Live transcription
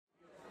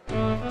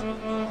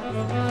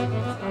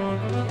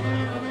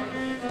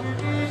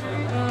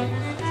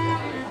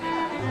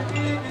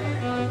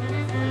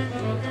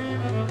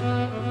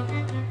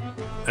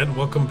and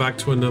welcome back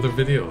to another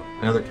video.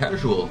 Another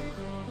casual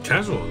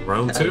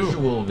round two.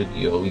 Casual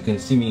video. You can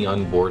see me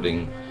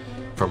onboarding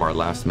from our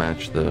last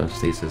match, the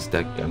Stasis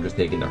deck. I'm just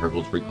taking the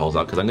Herbal's recalls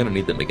out because I'm going to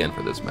need them again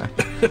for this match.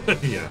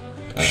 Yeah.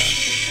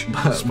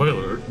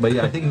 Spoiler. But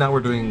yeah, I think now we're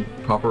doing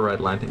proper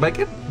Atlantic. But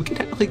we can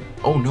technically...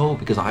 Oh no,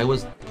 because I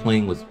was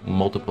playing with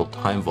multiple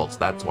time vaults.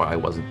 That's why I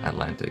wasn't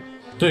Atlantic.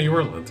 No, you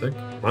were Atlantic.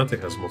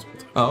 Atlantic has multiple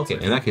time. Oh, okay.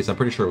 In that case, I'm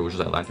pretty sure it was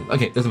just Atlantic.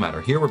 Okay, doesn't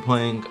matter. Here we're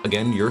playing,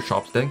 again, your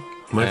Shops deck.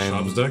 My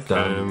Shops deck,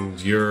 and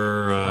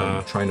you're...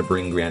 I'm trying to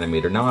bring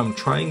Reanimator. Now, I'm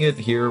trying it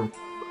here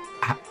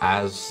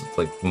as,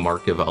 like,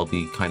 Mark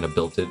Ivaldi kind of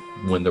built it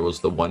when there was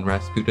the one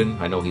Rasputin.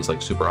 I know he's,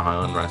 like, super high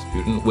on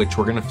Rasputin, which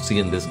we're going to see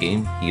in this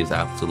game. He is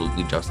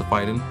absolutely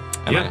justified in.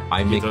 And yeah,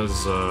 I make, he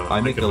does,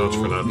 I make a lot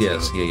for that.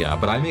 Yes, yeah.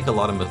 But I make a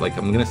lot of, like,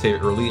 I'm going to say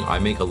it early, I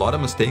make a lot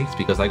of mistakes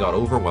because I got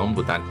overwhelmed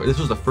with that. This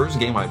was the first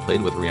game I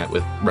played with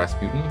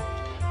Rasputin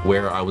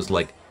where I was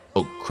like,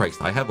 oh,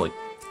 Christ, I have, like,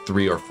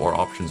 3 or 4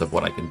 options of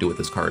what I can do with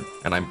this card,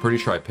 and I'm pretty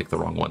sure I picked the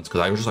wrong ones because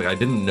I was just like, I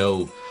didn't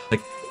know.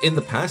 Like in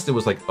the past it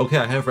was like, okay,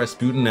 I have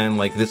Rasputin and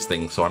like this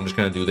thing, so I'm just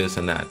gonna do this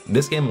and that.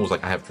 This game was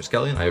like, I have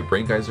Triskelion, I have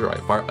Brain Geyser, I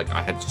have Fire, like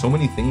I had so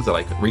many things that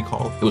I could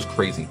recall. It was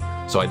crazy.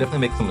 So I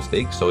definitely make some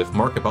mistakes. So if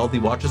Mark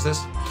Ivaldi watches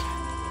this,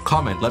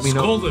 comment, let me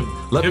know. Scold him.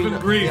 Give him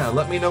grief. Yeah,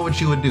 let me know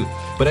what you would do.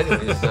 But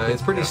anyways,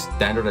 it's pretty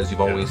standard as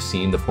you've always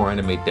seen. The 4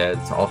 Animate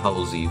Deads, All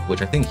Hallows Eve,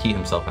 which I think he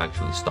himself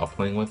actually stopped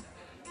playing with.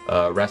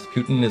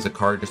 Rasputin is a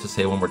card, just to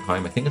say it one more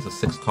time, I think it's a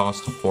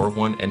 6-cost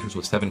 4/1, enters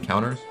with 7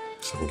 counters.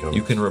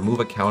 You can remove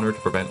a counter to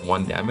prevent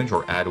 1 damage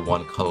or add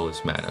 1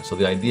 colorless mana. So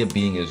the idea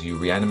being is you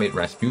reanimate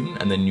Rasputin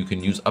and then you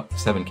can use up to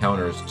 7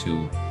 counters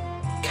to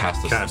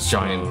cast a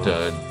giant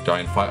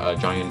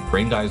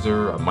Brain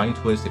Geyser, a Mind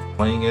Twist if you're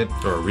playing it,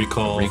 or a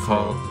recall,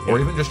 or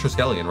even just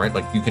Triskelion, right?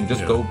 Like you can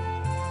just go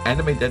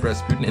animate dead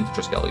Rasputin into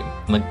Triskelion.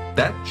 Like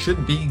that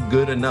should be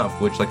good enough,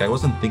 which like I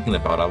wasn't thinking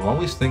about. I'm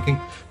always thinking,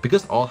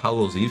 because All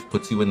Hallows Eve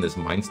puts you in this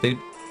mind state,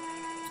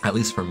 at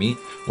least for me,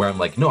 where I'm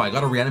like, no, I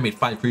gotta reanimate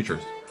 5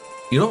 creatures.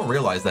 You don't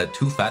realize that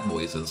 2 Fat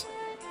Boys is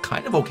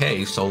kind of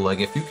okay. So like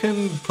if you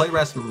can play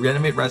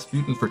reanimate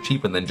Rasputin for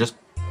cheap and then just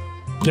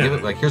give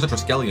it, like, here's a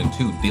Triskelion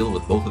too, deal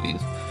with both of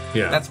these.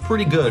 Yeah, that's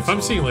pretty good. If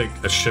I'm seeing like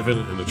a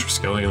Shivan and a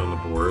Triskelion on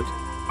the board,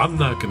 I'm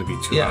not going to be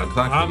too bad.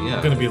 Exactly,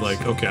 I'm going to be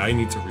like, okay, I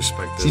need to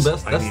respect this.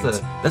 See,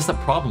 that's the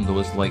problem though,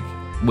 is like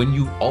when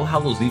you All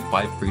Hallows Eve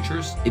 5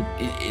 creatures,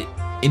 it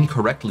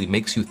incorrectly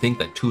makes you think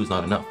that 2 is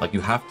not enough. Like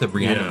you have to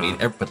reanimate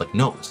but like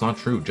no, it's not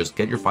true. Just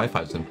get your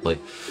 5/5s in play.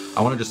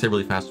 I want to just say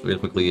really fast, really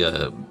quickly,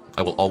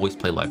 I will always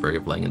play Library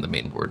of Lang in the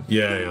main board.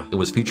 It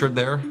was featured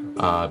there.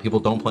 People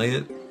don't play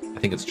it. I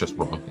think it's just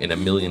wrong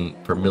in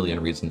for a million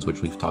reasons,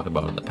 which we've talked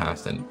about in the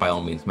past. And by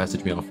all means,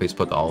 message me on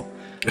Facebook.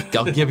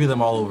 I'll give you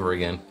them all over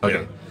again.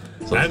 Okay.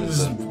 So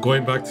and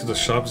going back to the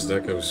Shops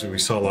deck, we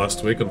saw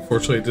last week,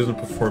 unfortunately it didn't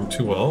perform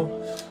too well.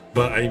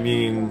 But I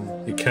mean,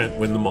 you can't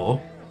win them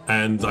all.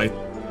 And I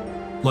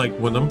like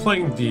when I'm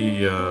playing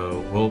the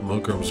Will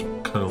Milgram's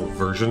kind of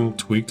version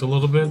tweaked a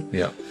little bit.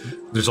 Yeah.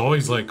 There's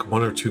always like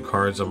 1 or 2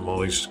 cards I'm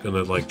always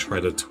gonna like try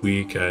to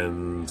tweak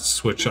and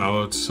switch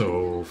out.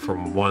 So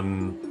from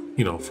one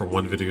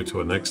video to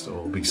the next,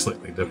 it'll be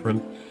slightly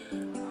different.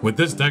 With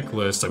this deck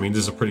list, I mean,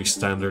 this is a pretty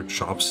standard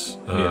Shops,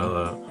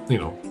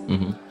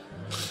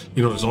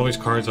 there's always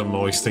cards I'm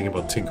always thinking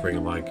about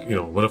tinkering, like,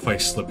 what if I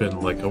slip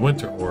in like a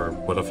Winter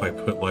Orb? What if I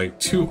put like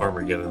 2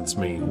 Armageddon's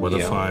main? What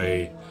if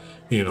I,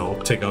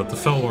 take out the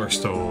Felwar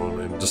Stone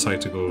and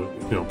decide to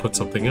go, put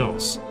something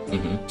else?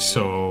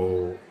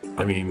 So,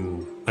 I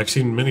mean, I've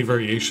seen many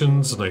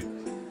variations, and I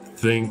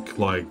think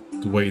like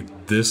the way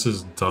this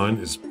is done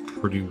is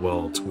pretty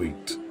well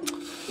tweaked.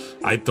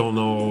 I don't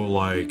know,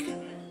 like,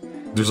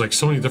 there's like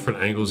so many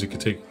different angles you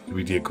could take. You could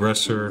be the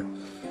aggressor.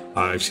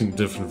 I've seen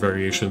different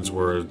variations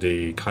where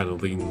they kind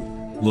of lean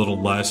a little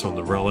less on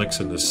the relics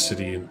in the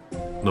city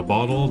in a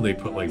bottle. They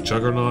put like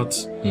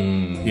juggernauts,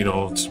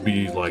 to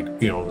be like,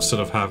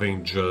 instead of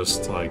having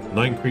just like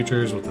 9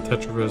 creatures with the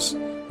Tetravis,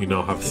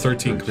 have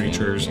 13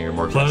 creatures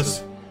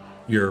plus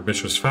your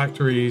Mishra's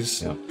factories.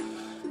 So...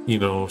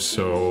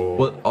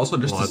 Well, also,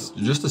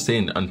 just to say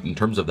in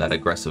terms of that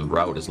aggressive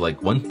route, is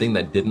like one thing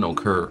that didn't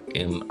occur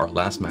in our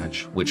last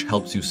match, which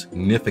helps you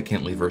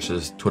significantly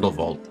versus Twiddle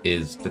Vault,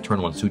 is the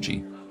turn 1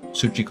 Suchi.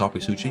 Suchi copy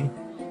Suchi?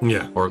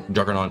 Yeah. Or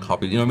Juggernaut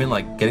copy, you know what I mean?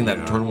 Like, getting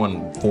that turn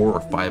 1 4 or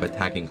 5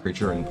 attacking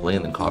creature in play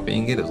and then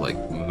copying it is like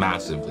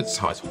massive. It's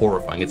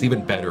horrifying. It's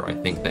even better, I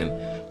think, than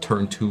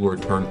turn 2 or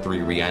turn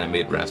 3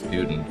 reanimate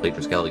Rasputin, play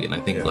Triskelion. I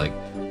think, like,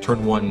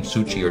 turn 1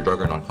 Suchi or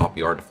Juggernaut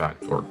copy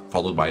artifact, or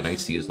followed by an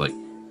Icy, is like...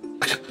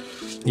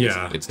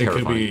 it's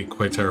terrifying. It can be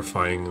quite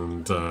terrifying,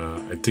 and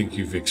I think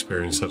you've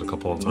experienced that a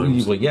couple of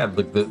times. Well, yeah,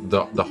 like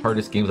the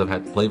hardest games I've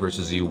had to play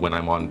versus you when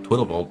I'm on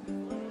Twiddle Vault,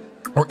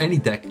 or any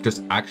deck,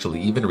 just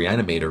actually, even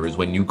Reanimator, is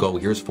when you go,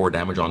 here's 4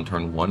 damage on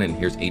turn 1, and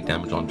here's 8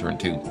 damage on turn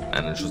 2,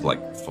 and it's just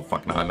like,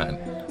 fuck, now I'm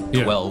at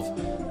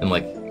 12, and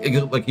like,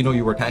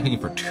 you were attacking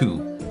for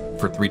 2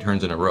 for 3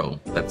 turns in a row.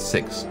 That's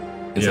 6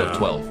 instead of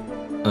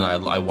 12. and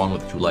I won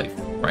with 2 life,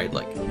 right?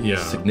 Like,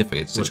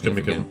 significant. Which can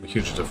make a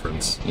huge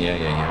difference.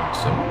 Yeah.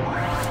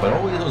 So, but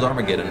always those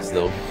Armageddons,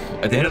 though.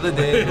 At the end of the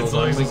day, those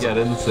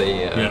Armageddons,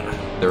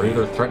 they're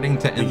either threatening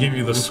to end. They give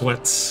you the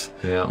sweats.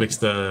 Yeah. Makes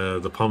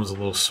the palms a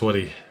little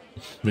sweaty.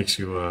 Makes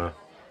you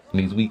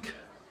knees weak.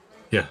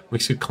 Yeah,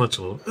 makes you clench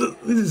a little.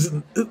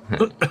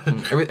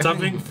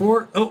 Tapping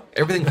for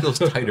everything feels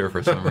tighter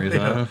for some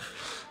reason.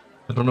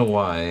 I don't know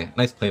why.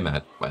 Nice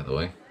playmat, by the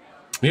way.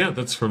 Yeah,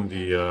 that's from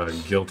the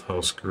Guild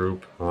House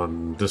group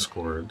on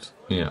Discord.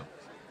 Yeah.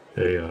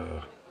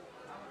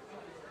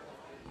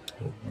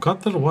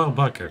 Got that a while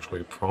back,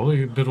 actually.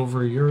 Probably a bit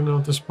over a year now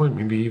at this point,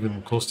 maybe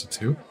even close to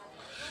 2.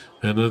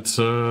 And it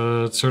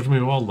served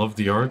me well. Love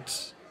the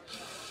art.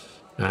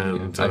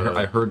 And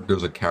I heard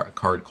there's a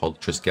card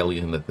called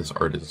Triskelion that this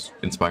art is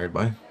inspired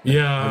by.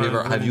 Yeah.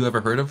 Have you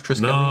ever heard of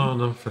Triskelion?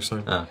 No, first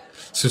time.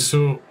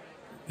 So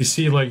you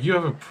see, like, you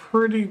have a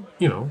pretty,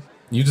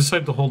 you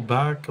decide to hold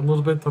back a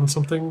little bit on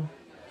something.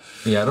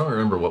 Yeah, I don't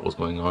remember what was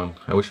going on.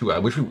 I wish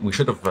we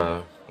should have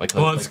Well,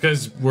 it's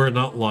because we're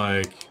not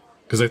like,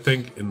 because I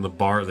think in the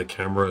bar the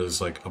camera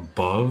is like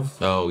above.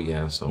 Oh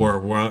yeah, so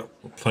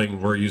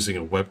we're using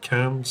a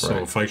webcam, so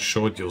if I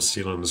show it, you'll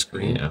see it on the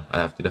screen. Yeah,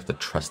 you'd have to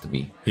trust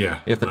me.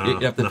 Yeah, you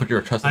have to put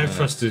your trust. I have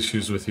trust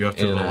issues with you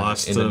after the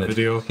last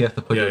video. You have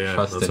to put your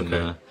trust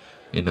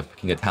in the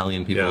fucking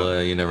Italian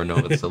people. You never know.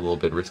 It's a little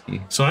bit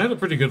risky. So I had a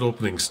pretty good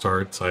opening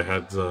start. I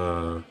had,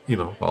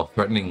 well,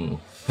 threatening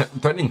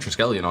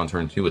Triskelion on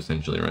turn 2,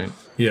 essentially, right?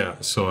 Yeah.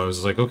 So I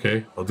was like,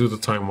 okay, I'll do the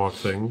time walk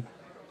thing.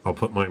 I'll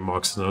put my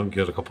Mox down,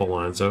 get a couple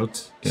lines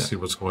out, see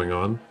what's going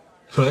on.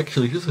 So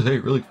actually, just to say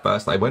really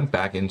fast, I went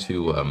back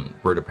into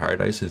Bird of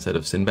Paradise instead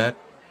of Sinbad.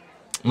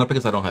 Not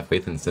because I don't have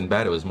faith in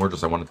Sinbad, it was more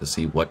just I wanted to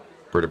see what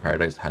Bird of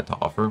Paradise had to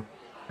offer.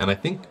 And I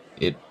think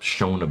it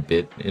shone a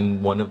bit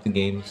in one of the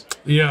games.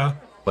 Yeah.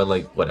 But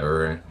like,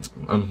 whatever.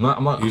 I'm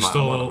not. You're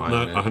still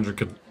not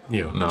 100%,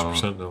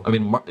 100%, no. I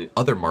mean,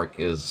 other Mark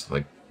is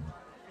like,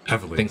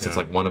 heavily thinks it's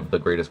like one of the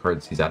greatest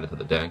cards he's added to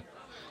the deck.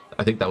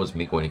 I think that was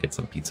me going to get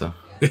some pizza.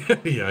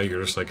 Yeah,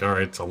 you're just like, all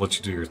right, I'll let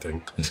you do your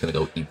thing. I'm just gonna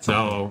go eat something.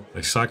 No,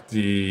 I sacked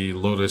the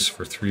Lotus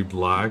for 3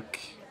 black.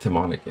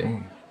 Demonic,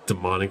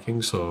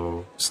 Demonicking,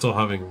 so still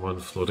having 1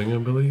 floating, I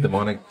believe.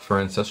 Demonic for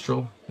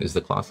Ancestral is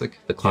the classic.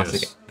 The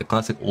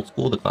classic old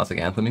school, the classic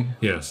Anthony.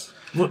 Yes.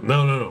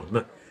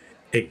 No.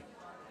 Hey,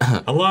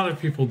 a lot of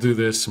people do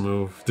this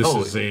move. This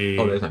is a...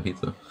 Oh, there's my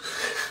pizza.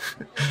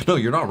 No,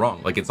 you're not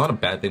wrong. Like, it's not a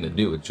bad thing to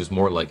do. It's just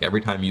more like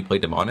every time you play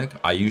Demonic,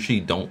 I usually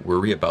don't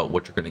worry about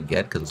what you're going to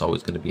get because it's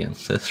always going to be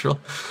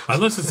Ancestral.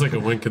 Unless it's like a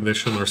win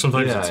condition or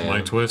sometimes it's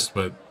Mind Twist,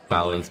 but...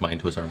 Balance,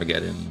 Mind Twist,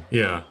 Armageddon.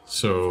 Yeah,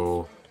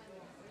 so...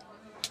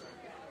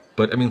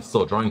 But, I mean,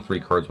 still, drawing 3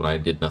 cards when I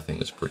did nothing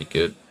is pretty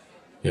good.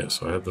 Yeah,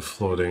 so I had the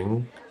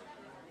floating.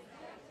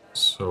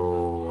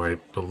 So I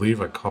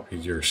believe I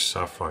copied your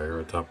Sapphire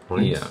at that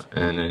point. Yeah,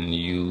 and then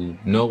you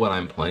know what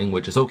I'm playing,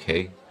 which is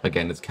okay.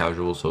 Again, it's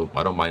casual, so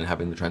I don't mind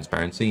having the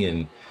transparency.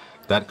 And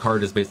that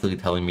card is basically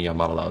telling me I'm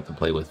not allowed to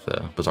play with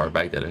Bazaar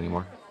Baghdad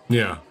anymore.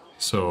 Yeah,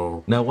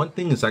 so... Now, one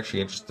thing that's actually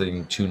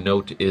interesting to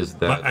note is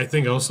that... I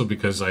think also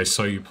because I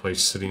saw you play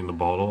City in the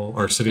Bottle,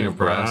 or City of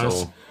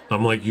Brass.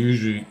 I'm like, you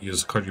usually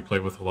use a card you play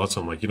with a lot, so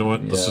I'm like, you know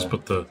what, let's just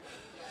put the...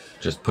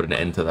 Just put an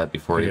end to that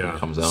before it even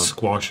comes out.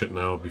 Squash it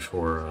now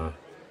before...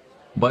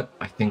 But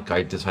I think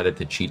I decided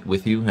to cheat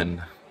with you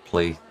and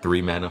play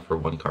 3 mana for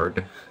 1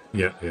 card.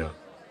 Yeah.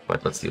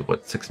 But let's see,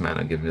 what 6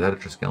 mana gives me? Is that a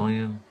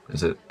Triskelion?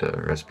 Is it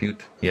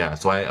Rasputin? Yeah,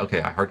 so I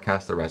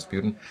hardcast the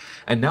Rasputin.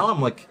 And now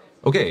I'm like,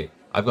 okay,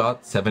 I've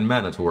got 7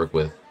 mana to work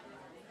with.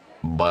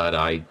 But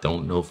I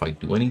don't know if I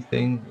do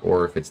anything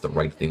or if it's the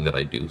right thing that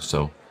I do.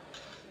 So,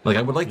 like,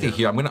 I would like to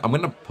hear. I'm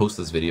gonna post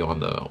this video on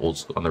the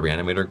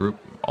Reanimator group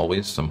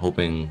always. So I'm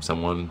hoping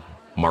someone.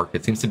 Mark,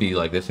 it seems to be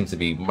like, this seems to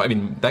be, I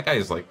mean, that guy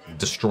is like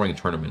destroying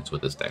tournaments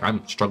with this deck.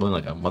 I'm struggling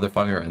like a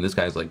motherfucker, and this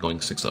guy's like going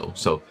 6-0.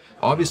 So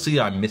obviously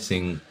I'm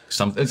missing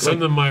something.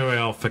 Send them my way,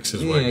 I'll fix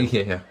his way.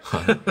 Yeah.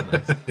 Nice.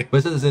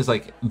 But it's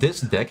like,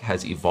 this deck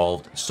has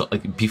evolved. So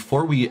like,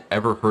 before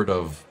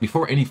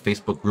any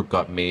Facebook group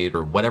got made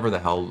or whatever the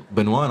hell,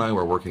 Benoit and I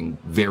were working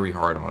very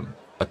hard on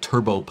a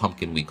turbo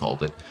pumpkin, we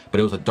called it. But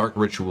it was a dark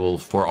ritual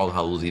for All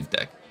Hallows Eve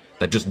deck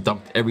that just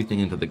dumped everything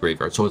into the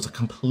graveyard. So it's a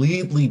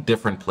completely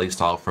different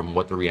playstyle from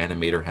what the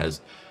Reanimator has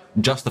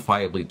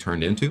justifiably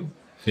turned into.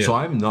 Yeah. So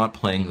I'm not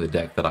playing the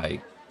deck that I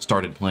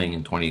started playing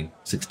in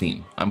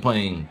 2016. I'm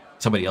playing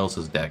somebody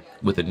else's deck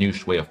with a new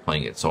way of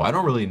playing it. So I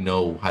don't really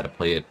know how to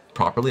play it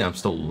properly. I'm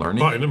still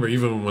learning. Oh, I remember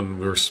even when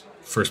we were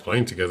first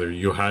playing together,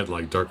 you had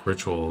like dark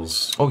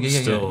rituals. Oh,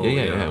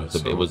 yeah.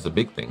 It was the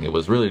big thing. It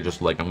was really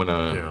just like, I'm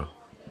gonna... Yeah.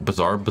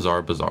 Bazaar,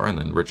 and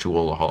then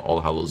Ritual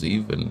All Hallows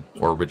Eve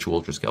or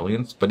Ritual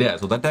Triskelions. But yeah,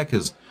 so that deck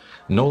is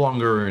no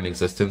longer in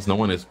existence. No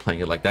one is playing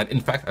it like that. In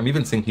fact, I'm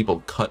even seeing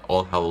people cut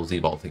All Hallows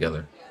Eve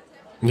altogether.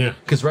 Yeah,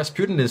 because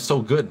Rasputin is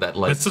so good that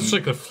like it's such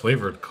like a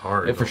flavored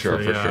card. Yeah, for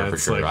sure.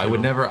 Like,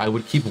 I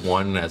would keep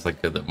one as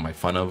like my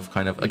fun of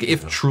kind of like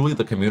if truly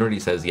the community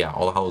says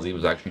All Hallows Eve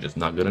is actually just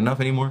not good enough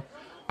anymore,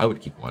 I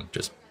would keep one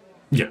just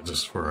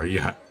for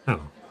I don't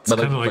know.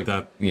 It's kind of like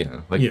that.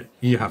 Yeah, like yeah,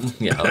 you have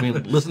to. Yeah, I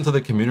mean, listen to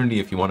the community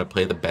if you want to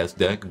play the best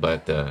deck,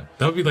 but that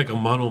would be like a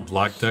mono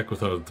black deck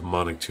without a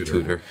demonic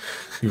tutor.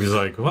 He was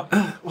like, what?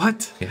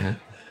 What? Yeah.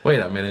 Wait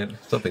a minute,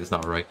 something's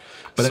not right.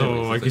 But so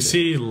anyways, I can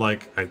see,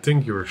 like, I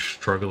think you were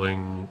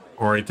struggling,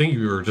 or I think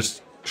you were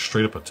just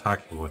straight up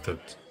attacking with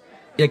it.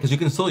 Yeah, because you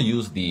can still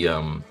use the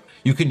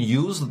you can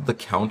use the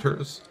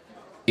counters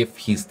if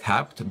he's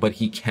tapped, but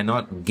he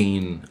cannot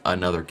gain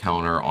another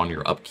counter on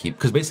your upkeep.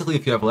 Because basically,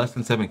 if you have less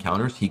than 7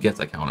 counters, he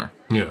gets a counter.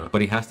 Yeah. But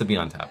he has to be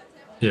on tap.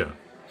 Yeah.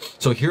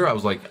 So here I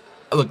was like,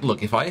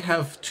 look, if I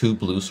have 2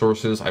 blue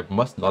sources, I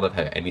must not have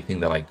had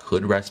anything that I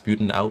could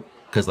Rasputin out.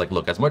 Because, like,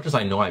 look, as much as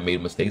I know I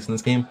made mistakes in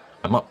this game,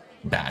 I'm not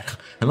bad.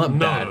 I'm not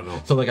bad.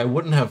 No. So, like, I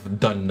wouldn't have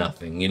done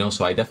nothing, you know?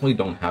 So I definitely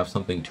don't have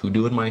something to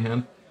do in my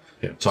hand.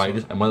 Yeah, so I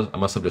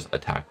must have just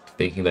attacked,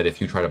 thinking that if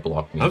you try to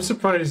block me... I'm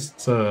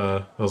surprised,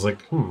 I was like,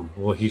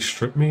 will he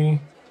strip me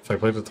if I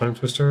played the Time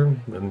Twister?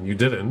 And you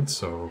didn't,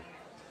 so...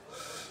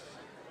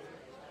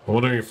 I'm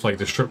wondering if, like,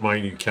 the strip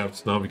mine you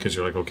kept now because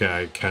you're like,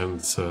 okay, I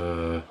can't,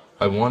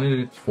 I wanted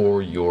it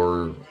for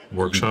your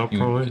workshop,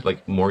 probably.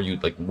 Like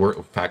more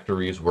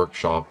factories,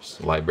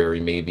 workshops, library,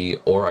 maybe,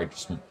 or I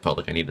just felt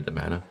like I needed the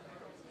mana.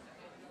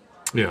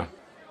 Yeah,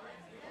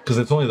 because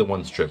it's only the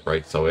one strip,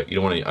 right? So you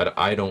don't want to.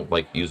 I don't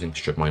like using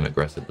strip mine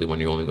aggressively when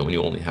you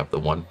only have the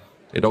one.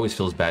 It always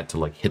feels bad to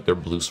like hit their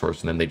blue source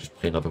and then they just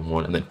play another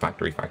one and then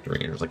factory,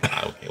 and you're just like,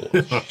 okay,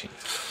 well, shit.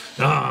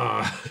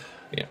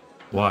 Yeah.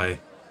 Why?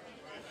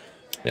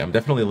 Yeah, I'm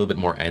definitely a little bit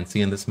more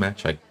antsy in this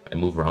match. I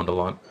move around a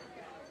lot.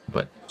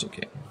 But it's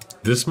okay.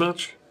 This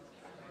match?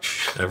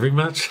 Every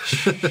match?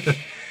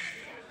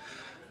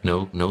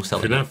 No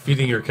selling. If you're not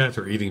feeding your cat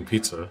or eating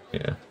pizza.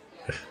 Yeah.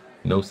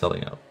 No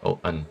selling out. Oh,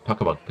 and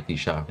talk about petit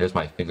chat. There's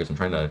my fingers. I'm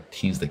trying to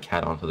tease the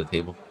cat onto the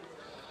table.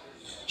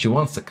 She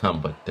wants to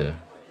come, but I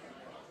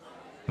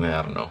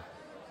don't know.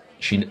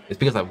 It's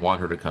because I want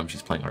her to come.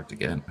 She's playing hard to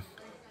get.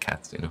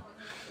 Cats, you know.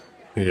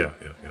 Yeah.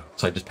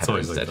 So I just pat her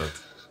instead. Like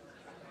that.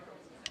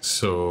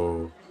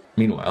 So.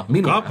 Meanwhile,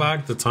 got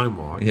back the time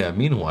walk. Yeah.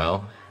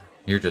 Meanwhile,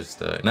 you're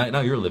just now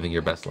you're living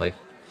your best life.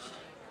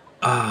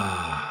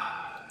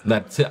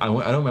 That's it. I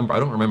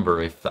don't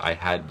remember if I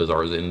had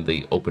Bazaars in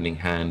the opening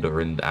hand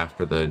or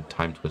after the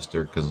Time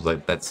Twister, because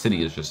like that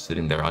city is just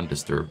sitting there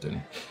undisturbed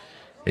and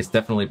it's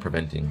definitely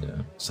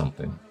preventing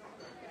something.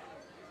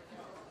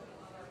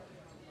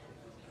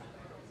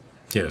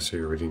 Yeah. So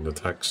you're reading the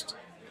text.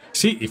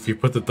 See, if you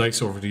put the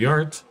dice over the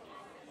art,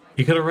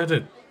 you could have read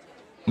it.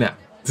 Yeah.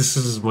 This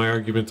is my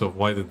argument of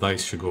why the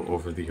dice should go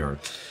over the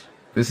art.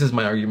 This is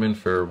my argument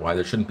for why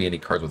there shouldn't be any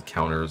cards with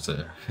counters.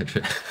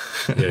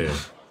 Yeah.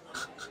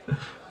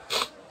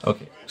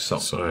 Okay, so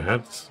I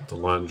had the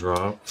land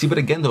drop. See, but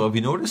again, though, have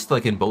you noticed,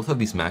 like, in both of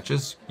these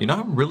matches, you're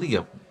not really,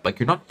 you're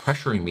not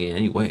pressuring me in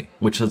any way,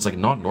 which is, like,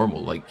 not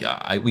normal. Like,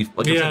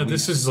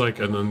 this is, like,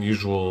 an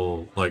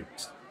unusual, like,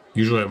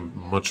 usually I'm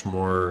much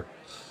more...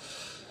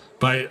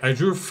 But I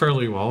drew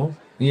fairly well.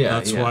 Yeah,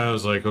 That's why I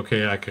was like,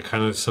 okay, I could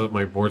kind of set up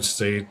my board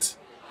state.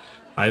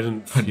 I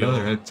didn't feel...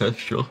 Another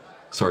ancestral.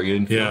 Sorry, you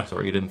didn't feel? Yeah.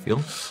 Sorry, you didn't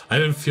feel? I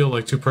didn't feel,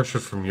 like, too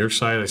pressured from your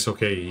side. I said,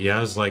 okay, he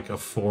has, like, a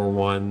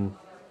 4-1...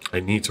 I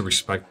need to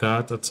respect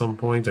that at some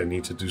point. I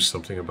need to do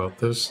something about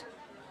this.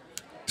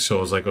 So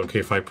I was like, okay,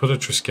 if I put a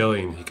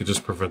Triskelion, he could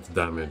just prevent the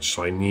damage.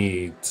 So I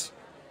need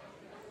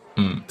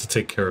to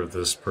take care of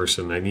this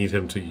person. I need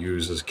him to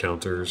use his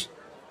counters.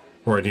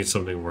 Or I need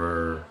something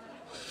where...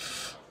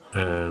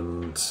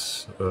 And...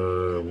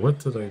 what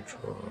did I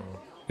draw?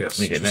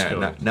 Yes,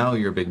 okay, now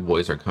your big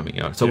boys are coming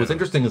out. So what's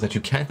interesting is that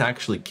you can't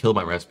actually kill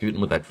my Rasputin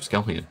with that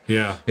Triskelion.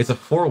 Yeah. It's a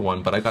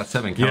 4-1, but I got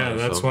 7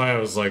 counters. Yeah, that's why I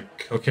was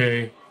like,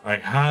 okay... I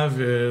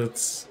have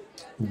it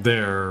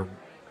there.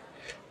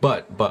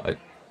 But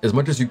as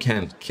much as you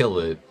can't kill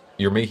it,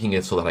 you're making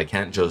it so that I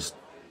can't just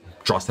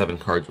draw 7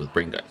 cards with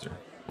Brain Geyser.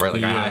 Right?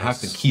 Like, yes. I have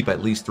to keep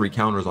at least 3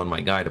 counters on my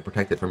guy to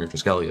protect it from your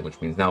Triskelion, which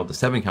means now the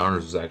 7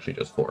 counters is actually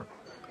just 4.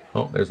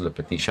 Oh, there's Le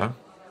Petit Chat.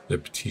 Le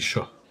Petit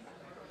Chat.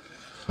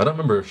 I don't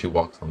remember if she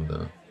walks on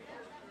the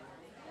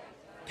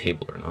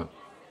table or not.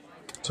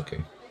 It's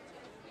okay.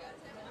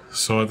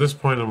 So at this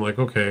point, I'm like,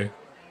 okay.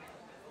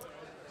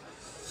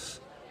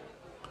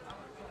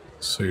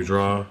 So you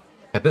draw.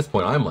 At this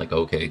point, I'm like,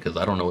 okay, because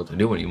I don't know what to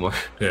do anymore.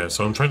 Yeah,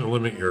 so I'm trying to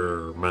limit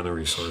your mana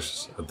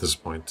resources at this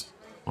point.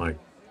 Like,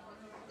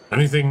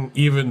 anything,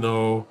 even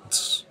though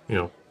it's, you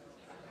know.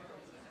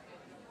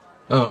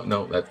 Oh,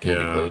 no, that can't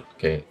be played.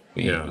 Okay.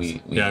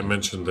 Yeah, I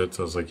mentioned it.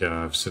 I was like, yeah,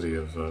 I have City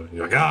of,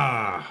 you're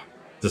like,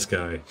 this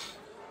guy.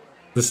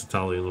 This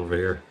Italian over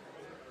here.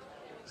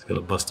 He's got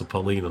a bust of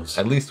Paulinos.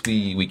 At least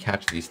we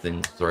catch these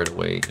things right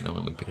away, you know,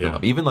 and we pick them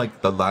up. Even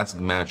like the last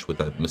match with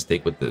that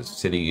mistake with the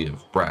City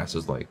of Brass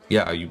is like,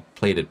 yeah, you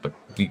played it, but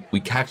we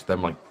catch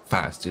them like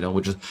fast, you know,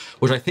 which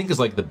I think is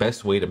like the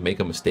best way to make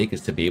a mistake is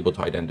to be able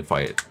to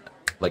identify it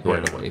like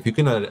right away. If you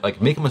can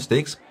like make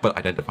mistakes but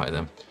identify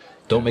them,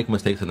 don't make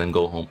mistakes and then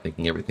go home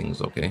thinking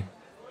everything's okay.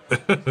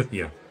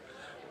 Yeah.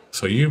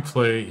 So you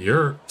play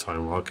your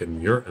Time Walk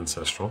and your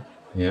Ancestral.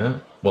 Yeah.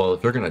 Well,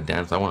 if they're gonna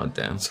dance, I want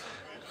to dance.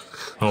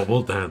 Oh,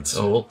 we'll dance.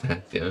 Oh, we'll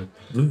dance, yeah.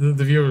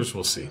 The viewers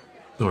will see.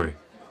 Don't worry.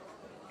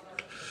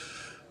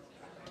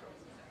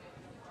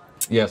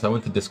 Yes, I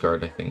went to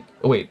discard, I think.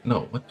 Oh, wait,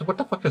 no. What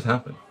the fuck just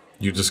happened?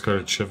 You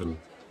discarded Shivan.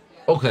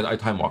 Okay, I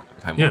time walked.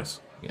 Yes.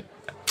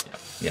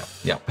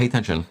 Yeah. Pay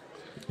attention.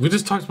 We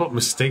just talked about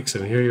mistakes,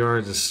 and here you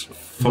are just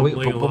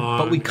fumbling along.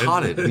 But we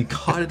caught it. We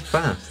caught it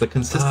fast. The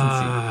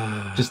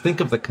consistency. Just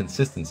think of the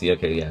consistency.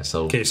 Okay, yeah,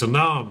 so... Okay, so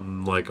now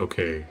I'm like,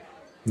 okay,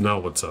 now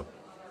what's up?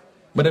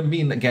 But I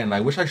mean, again,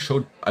 I wish I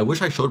showed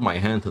my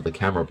hand to the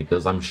camera,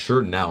 because I'm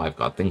sure now I've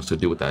got things to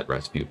do with that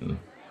Rasputin.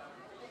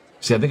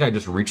 See, I think I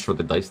just reached for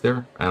the dice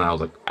there, and I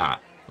was like,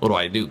 what do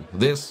I do?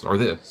 This or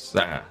this?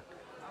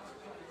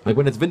 Like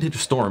when it's Vintage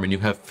Storm and you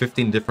have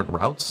 15 different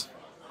routes,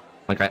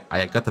 like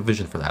I got the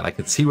vision for that. I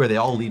could see where they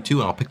all lead to,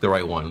 and I'll pick the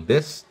right one.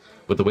 This,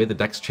 with the way the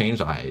decks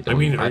changed, I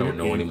don't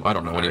know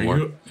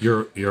anymore.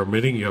 You're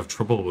admitting you have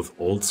trouble with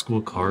old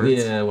school cards?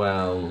 Yeah,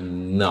 well,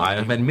 no,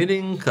 I'm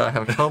admitting I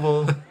have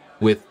trouble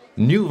with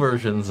new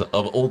versions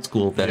of old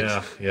school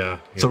decks. Yeah.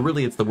 So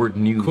really, it's the word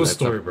new. Cool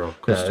story, bro.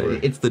 Cool story.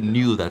 It's the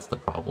new that's the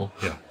problem.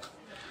 Yeah.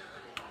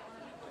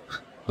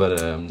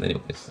 But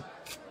anyways.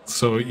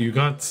 So you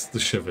got the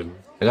Shivan.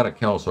 I got a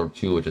Chaos Orb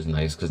too, which is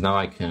nice, because now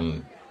I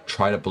can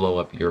try to blow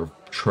up your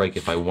Trike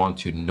if I want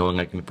to, knowing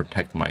I can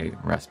protect my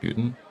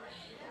Rasputin.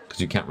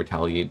 Because you can't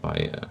retaliate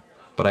by...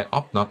 but I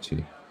opt not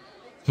to.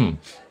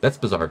 That's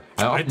bizarre.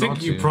 I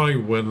think you probably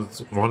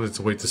wanted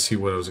to wait to see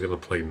what I was going to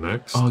play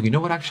next. Oh, you know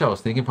what actually I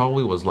was thinking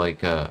probably was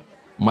like,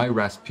 my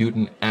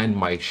Rasputin and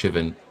my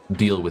Shivan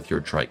deal with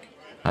your Trike.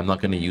 I'm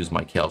not going to use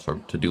my Chaos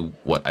Orb to do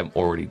what I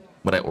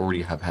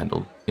already have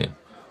handled. Yeah.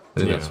 I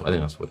think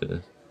that's what it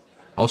is.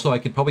 Also, I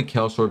could probably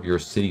Chaos Orb your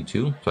city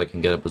too, so I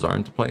can get a Bazaar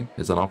into play.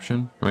 Is an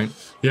option, right?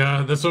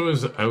 Yeah, that's what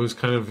I was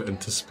kind of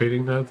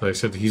anticipating that. I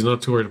said he's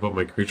not too worried about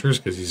my creatures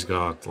because he's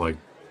got, like,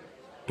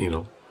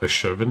 a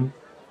Shivan.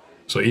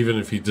 So even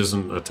if he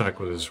doesn't attack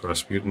with his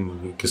Rasputin,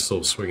 he can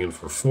still swing in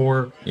for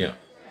 4. Yeah.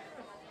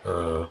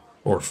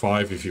 Or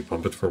 5 if you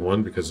pump it for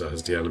 1 because that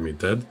has the enemy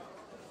dead.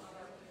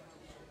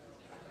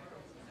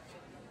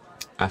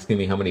 Asking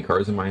me how many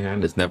cards in my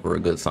hand is never a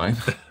good sign.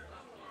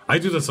 I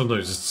do that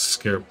sometimes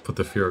just to put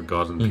the fear of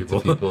God in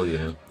people.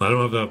 Yeah. I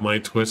don't have that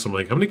mind twist. I'm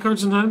like, how many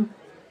cards in hand?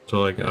 So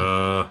like,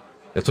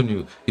 That's when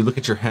you look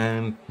at your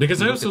hand.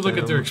 Because I also look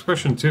at their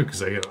expression too,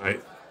 because I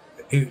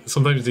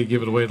sometimes they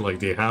give it away like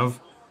they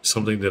have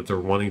something that they're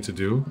wanting to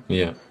do.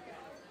 Yeah.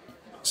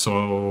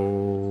 So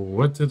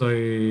what did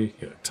I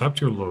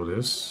tapped your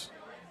Lotus?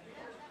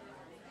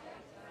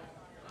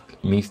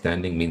 Me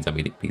standing means I'm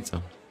eating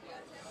pizza.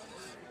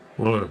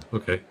 Oh,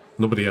 okay.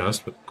 Nobody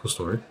asked, but cool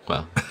story.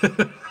 Well,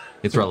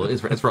 it's relevant.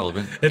 It's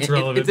relevant. It's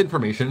relevant. It's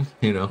information,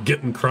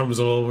 Getting crumbs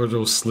all over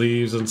those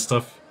sleeves and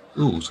stuff.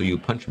 Ooh, so you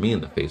punch me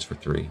in the face for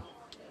 3.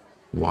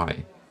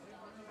 Why?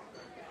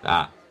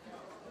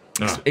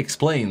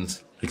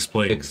 Explains.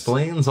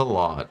 Explains a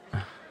lot.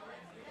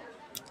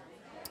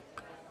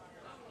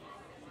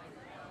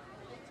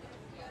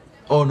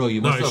 Oh no,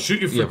 you must I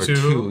shoot you for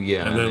 2,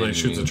 yeah, and then I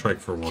shoot the Trike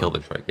for 1. Kill the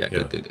Trike. Yeah,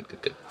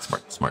 good.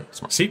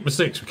 Smart. See,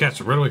 mistakes. We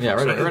catch it right away. Yeah,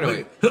 right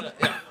away.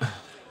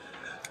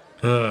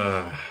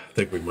 I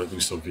think we might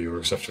lose some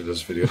viewers after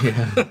this video.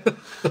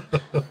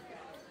 Yeah.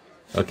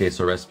 Okay,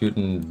 so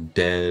Rasputin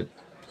dead,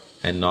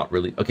 and not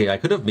really. Okay, I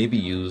could have maybe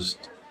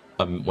used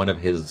one of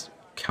his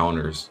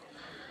counters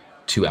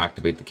to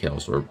activate the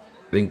Chaos Orb.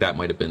 I think that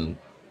might have been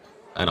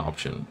an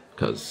option,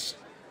 because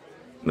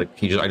like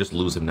I just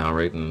lose him now,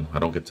 right? And I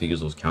don't get to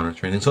use those counter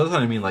training. So that's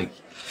what I mean. Like,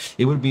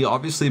 it would be,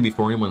 obviously,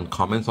 before anyone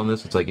comments on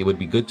this, it's like it would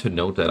be good to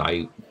note that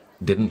I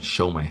didn't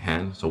show my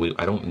hand, so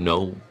I don't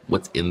know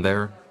what's in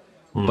there.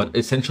 But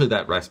essentially,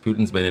 that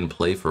Rasputin's been in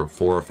play for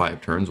 4 or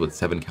 5 turns with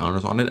 7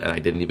 counters on it, and I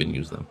didn't even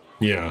use them.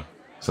 Yeah.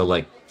 So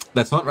like,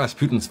 that's not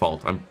Rasputin's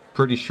fault. I'm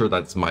pretty sure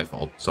that's my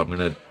fault. So I'm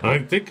gonna. I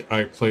think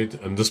I played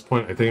at this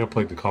point. I think I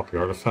played the copy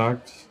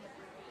artifact.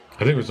 I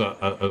think it was at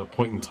a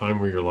point in time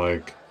where you're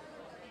like,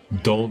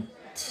 don't.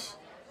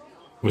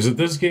 Was it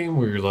this game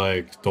where you're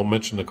like, don't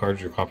mention the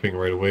cards you're copying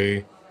right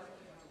away.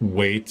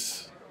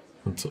 Wait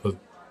until.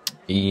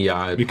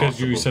 Yeah.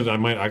 Because you said I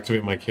might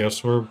activate my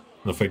Chaos Orb,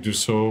 and if I do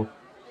so.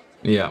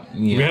 Yeah.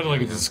 We had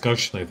like a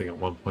discussion, I think, at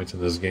one point in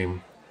this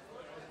game,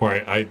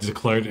 where I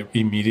declared it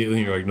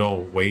immediately. You're like, no,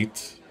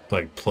 wait,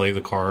 like play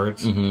the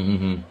cards.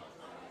 And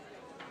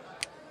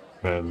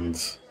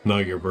now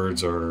your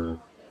birds are.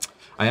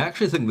 I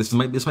actually think this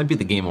might be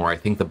the game where I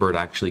think the bird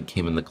actually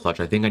came in the clutch.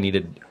 I think I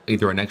needed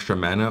either an extra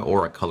mana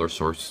or a color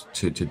source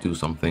to do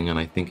something, and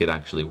I think it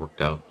actually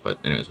worked out. But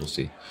anyways, we'll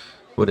see.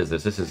 What is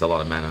this? This is a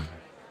lot of mana.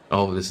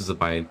 Oh, this is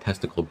my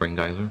testicle brain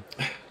geyser.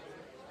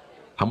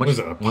 How much? What is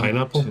it? A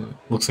pineapple?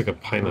 Looks like a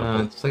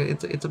pineapple.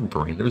 It's a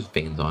brain. There's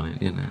veins on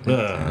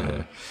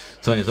it.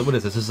 So anyways, what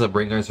is this? This is a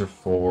brain geyser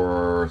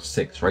for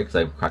 6, right? Because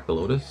I've cracked the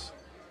Lotus.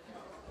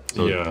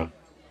 So yeah.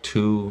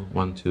 2,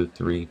 1, 2,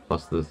 3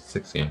 plus the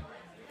 6. Yeah.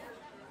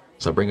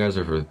 So brain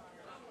geyser for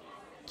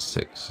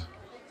 6.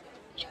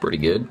 It's pretty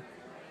good.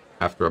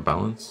 After a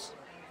balance.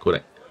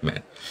 Good,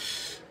 man.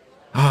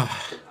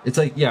 It's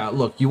like, yeah,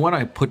 look, you want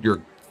to put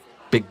your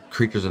big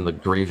creatures in the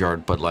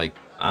graveyard, but like,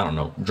 I don't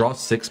know, draw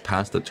 6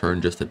 past the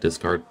turn just to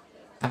discard.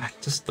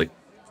 Just like,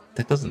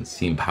 that doesn't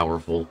seem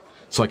powerful.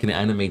 So I can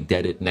animate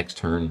dead it next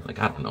turn. Like,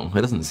 I don't know.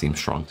 It doesn't seem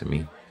strong to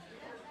me.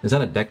 Is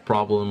that a deck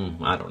problem?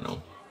 I don't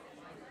know.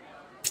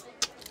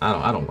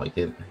 I don't like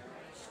it.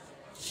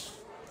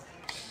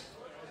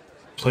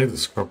 Play the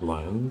scrub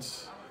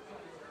lands.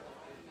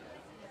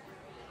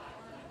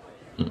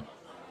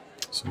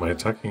 So am I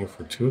attacking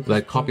for 2 of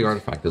That copy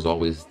artifact is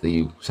always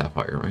the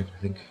Sapphire, right?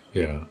 I think.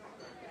 Yeah.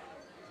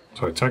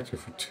 So I attacked you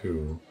for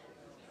 2.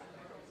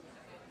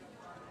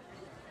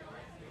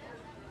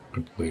 I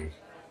believe.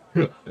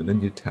 Yeah. And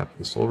then you tap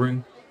the Soul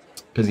Ring.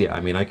 Because, yeah, I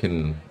mean, I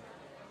don't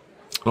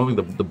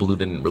think the blue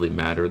didn't really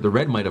matter. The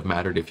red might have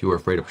mattered if you were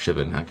afraid of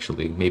Shivan,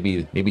 actually.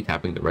 Maybe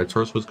tapping the red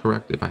source was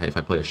correct if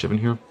I play a Shivan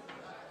here.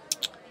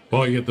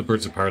 Well, you get the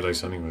Birds of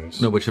Paradise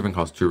anyways. No, but Shivan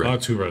costs 2 red. Oh,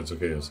 2 reds,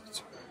 okay, yes.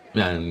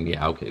 And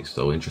yeah, okay,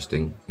 so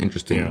interesting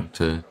yeah.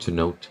 to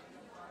note.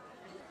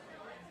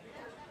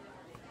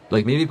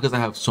 Like, maybe because I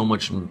have so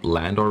much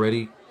land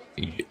already,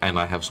 and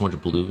I have so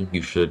much blue,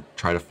 you should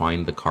try to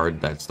find the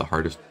card that's the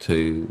hardest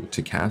to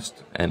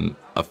cast and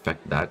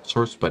affect that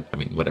source. But I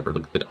mean, whatever.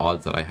 Look at the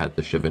odds that I had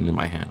the Shivan in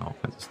my hand, all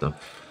kinds of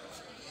stuff.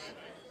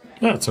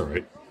 That's all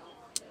right.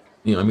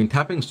 You know, I mean,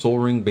 tapping Soul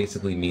Ring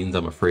basically means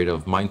I'm afraid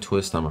of Mind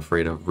Twist, I'm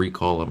afraid of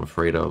Recall, I'm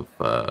afraid of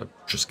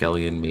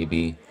Triskelion,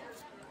 maybe.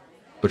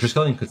 But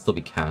Triskelion could still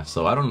be cast,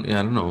 so I don't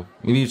know.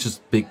 Maybe it's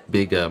just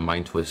big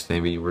Mind Twist.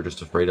 Maybe you were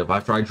just afraid of.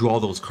 After I drew all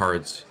those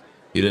cards,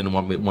 you didn't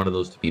want one of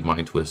those to be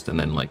Mind Twist, and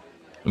then like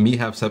me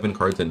have 7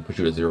 cards and put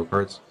you to 0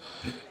 cards.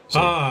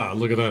 So,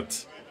 look at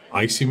that.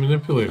 Icy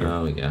Manipulator.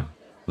 Oh yeah,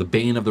 the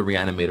bane of the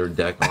Reanimator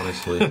deck,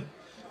 honestly.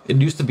 It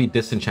used to be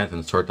Disenchant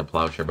and Sword to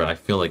Plowshare, but I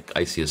feel like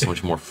Icy is so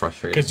much more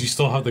frustrating. Because you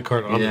still have the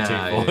card on the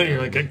table. Yeah.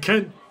 You're like, I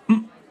can't.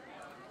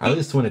 At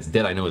least when it's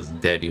dead, I know it's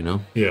dead, you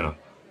know? Yeah.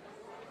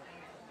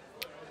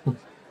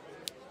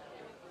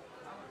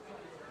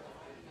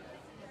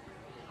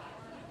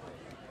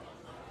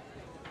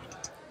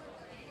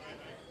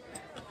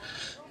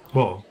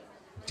 Well,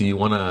 do you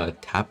want to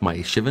tap my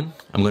Shivan?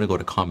 I'm going to go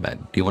to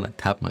combat. Do you want to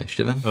tap my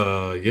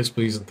Shivan? Yes,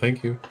 please, and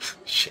thank you.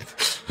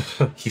 Shit.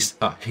 He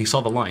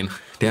saw the line.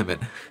 Damn it.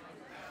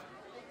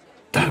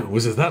 Damn,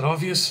 was it that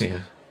obvious?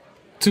 Yeah.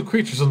 2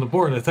 creatures on the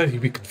board. I thought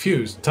he'd be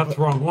confused and tapped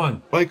the wrong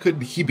one. Why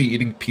couldn't he be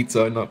eating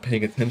pizza and not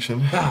paying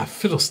attention? Ah,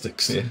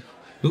 fiddlesticks. Yeah.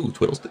 Ooh,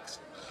 twiddlesticks.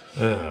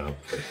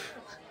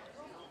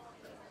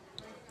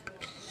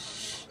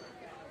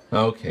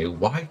 Okay,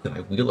 why did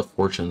I Wheel of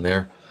Fortune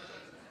there?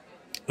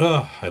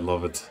 I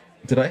love it.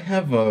 Did I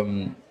have, let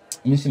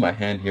me see my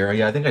hand here.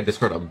 Yeah, I think I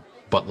discard a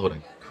buttload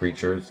of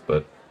creatures,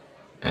 but,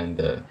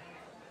 and,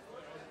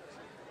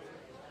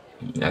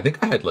 I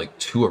think I had like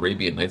 2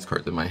 Arabian Nights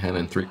cards in my hand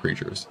and 3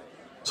 creatures.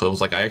 So it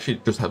was like, I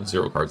actually just have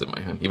 0 cards in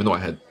my hand. Even though I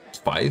had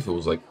 5, it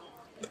was like,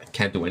 I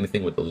can't do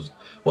anything with those.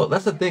 Well,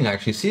 that's the thing,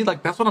 actually. See,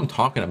 like, that's what I'm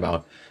talking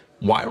about.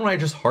 Why don't I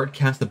just hard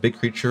cast a big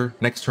creature,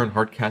 next turn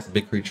hard cast a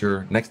big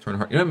creature, next turn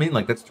hard... You know what I mean?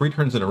 Like, that's 3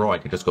 turns in a row. I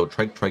could just go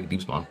Trike,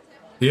 Deep Spawn.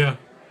 Yeah.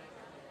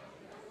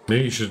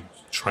 Maybe you should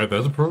try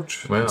that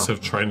approach instead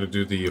of trying to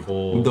do the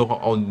whole...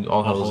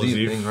 All Hallows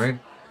Eve thing, right?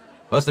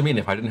 Well, that's what I mean.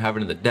 If I didn't have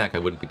it in the deck, I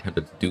wouldn't be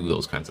tempted to do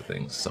those kinds of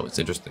things. So it's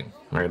interesting,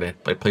 right?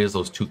 I play as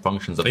those 2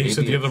 functions of... You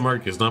said the other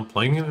Mark is not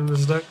playing it in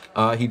this deck?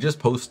 He just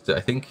posted...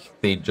 I think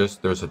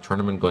there's a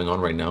tournament going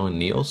on right now in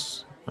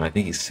Neos. And I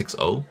think he's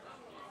 6-0.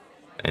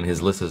 And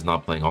his list is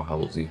not playing All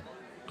Hallows Eve.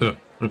 Yeah,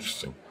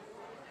 interesting.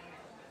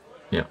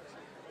 Yeah.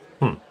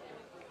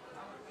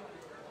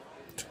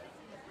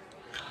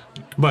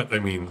 But, I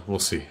mean, we'll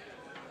see.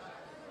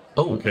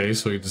 Oh. Okay,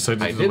 so you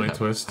decided to do the Mind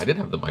Twist. I did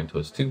have the Mind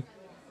Twist, too.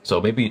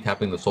 So maybe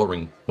tapping the Soul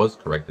Ring was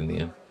correct in the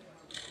end.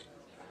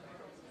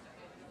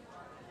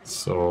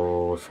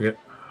 So, I forget,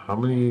 how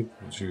many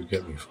did you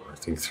get me for? I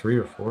think 3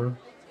 or 4?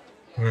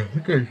 I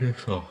think I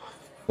just saw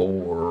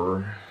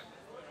 4.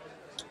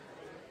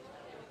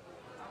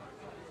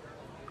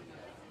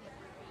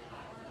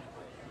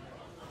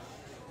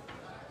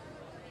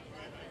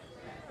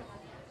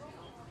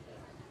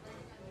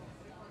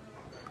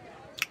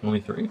 Only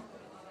 3?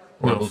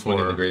 Or No, those 4.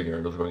 going in the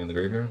graveyard? Those going in the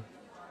graveyard?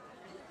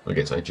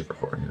 Okay, so I hit you for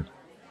 4, yeah.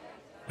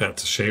 Yeah,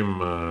 it's a shame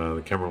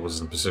the camera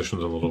wasn't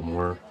positioned a little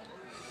more.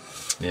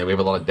 Yeah, we have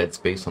a lot of dead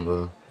space on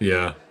the...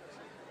 Yeah.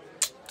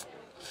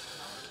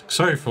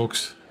 Sorry,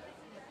 folks.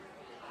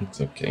 It's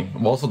okay.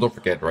 Well, also, don't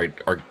forget, right?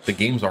 The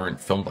games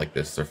aren't filmed like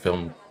this. They're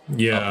filmed up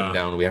and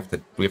down. We have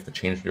to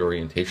change the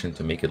orientation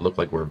to make it look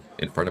like we're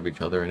in front of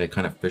each other, and it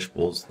kind of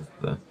fishbowls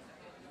the...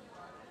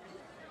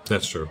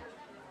 That's true.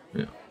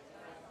 Yeah.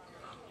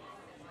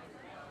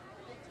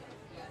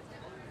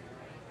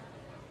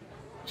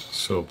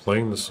 So,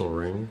 playing the Soul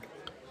Ring.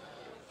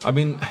 I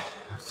mean...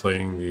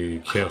 Playing the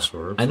Chaos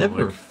Orb. I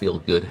never feel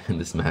good in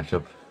this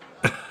matchup.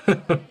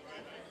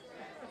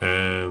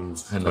 And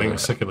playing a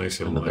second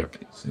Icy Elect.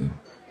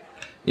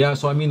 Yeah,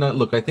 so I mean,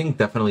 look, I think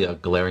definitely a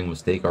glaring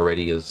mistake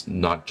already is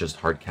not just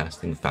hard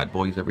casting Fat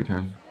Boys every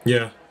turn.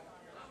 Yeah.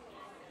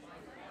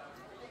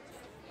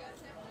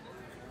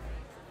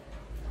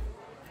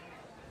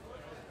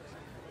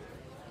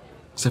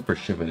 Except for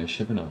Shivan. Is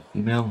Shivan a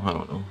female? I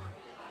don't know.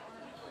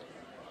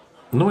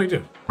 No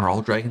idea. Are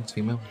all dragons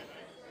female?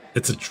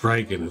 It's a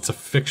dragon. It's a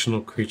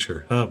fictional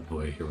creature. Oh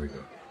boy, here we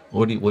go.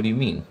 What do you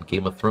mean?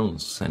 Game of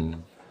Thrones,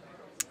 and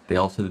they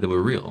all said that they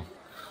were real.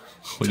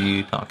 What are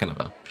you talking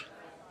about?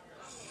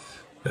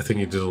 I think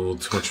you did a little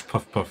too much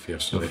puff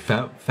yesterday.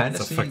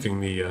 Fantasy, it's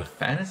affecting the...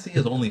 Fantasy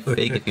is only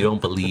fake if you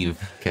don't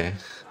believe, okay?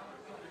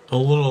 A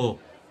little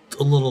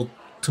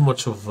too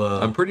much of...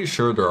 I'm pretty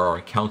sure there are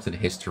accounts in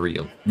history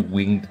of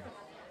winged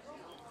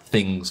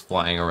things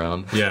flying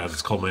around. Yeah,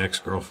 it's called my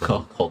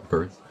ex-girlfriend. Called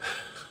birds.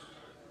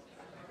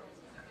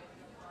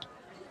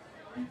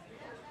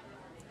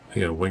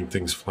 Yeah, winged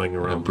things flying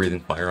around. And breathing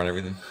fire on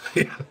everything.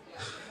 Yeah.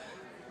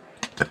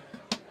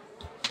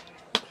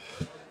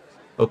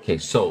 Okay,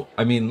 so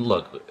I mean,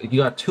 look, you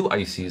got 2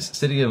 ices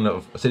sitting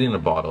in a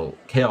bottle,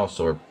 Chaos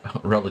Orb,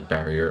 Relic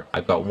Barrier.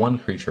 I've got 1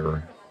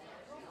 creature.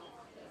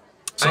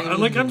 So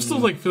I'm still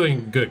like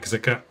feeling good because I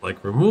got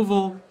like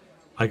removal.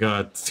 I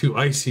got 2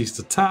 ices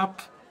to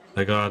tap.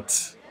 I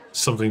got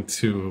something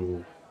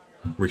to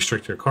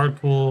restrict your card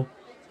pool.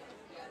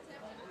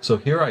 So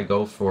here I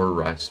go for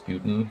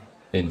Rasputin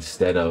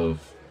instead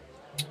of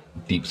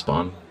Deep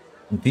Spawn.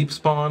 Deep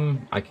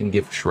Spawn I can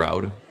give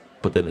Shroud,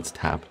 but then it's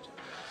tapped.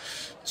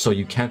 So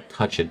you can't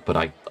touch it, but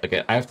I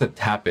have to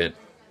tap it.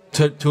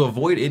 To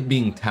avoid it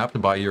being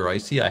tapped by your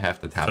icy, I have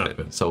to tap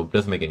it. So it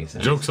doesn't make any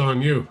sense. Joke's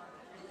on you.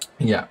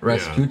 Yeah,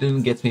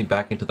 Rasputin gets me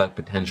back into that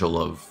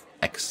potential of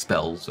X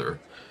spells or,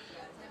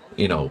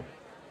 you know,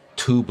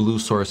 2 blue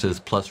sources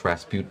plus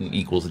Rasputin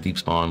equals Deep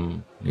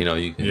Spawn. You know,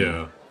 you can...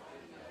 Yeah.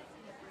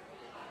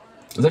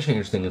 It's actually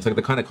interesting. It's like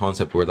the kind of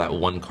concept where that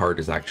 1 card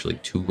is actually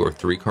 2 or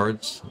 3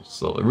 cards.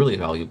 So really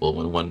valuable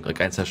when one,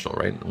 like Ancestral,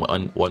 right?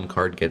 One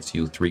card gets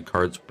you 3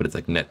 cards, but it's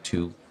like net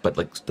 2. But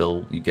like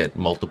still, you get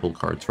multiple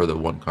cards for the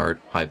 1 card,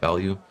 high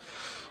value.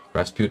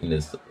 Rasputin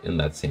is in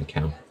that same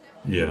camp.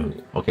 Yeah.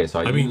 Okay, so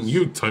I mean,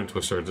 you Time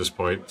Twister at this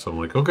point, so I'm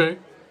like, okay.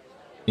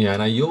 Yeah,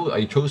 and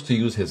I chose to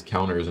use his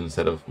counters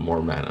instead of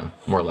more mana,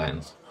 more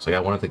lands. So yeah, I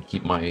wanted to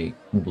keep my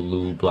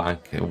blue,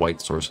 black, and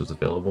white sources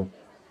available.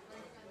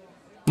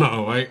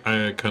 No,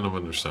 I kind of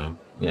understand.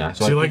 Yeah.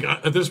 So see, like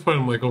at this point,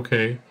 I'm like,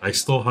 okay, I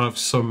still have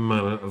some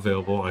mana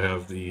available. I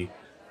have the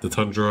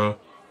Tundra.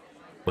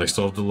 I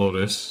still have the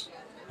Lotus.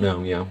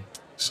 No, yeah.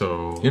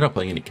 So you're not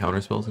playing any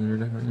counter spells in your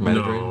deck, right?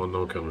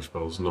 No counter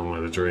spells, no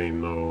mana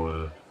drain,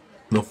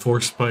 no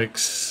force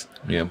spikes.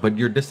 Yeah, but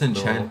your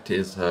disenchant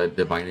is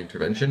divine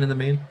intervention in the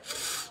main.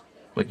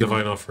 Like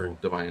divine offering.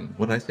 Divine.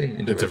 What did I say?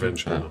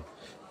 Intervention.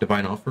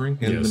 Divine offering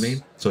in the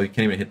main, so you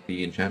can't even hit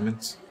the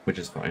enchantments, which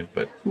is fine.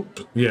 But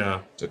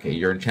yeah, it's okay.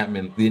 Your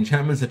the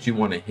enchantments that you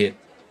want to hit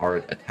are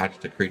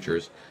attached to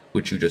creatures,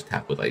 which you just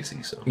tap with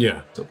icy. So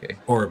yeah, it's okay.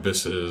 Or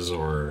abysses,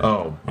 or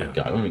oh my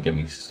god, don't even get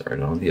me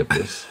started on the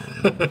abyss.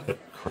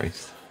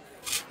 Christ.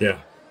 Yeah.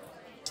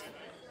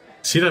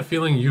 See that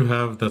feeling you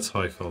have? That's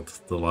how I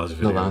felt the last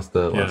video. The last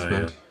match.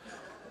 Yeah.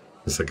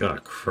 It's like, oh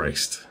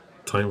Christ,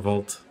 Time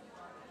Vault.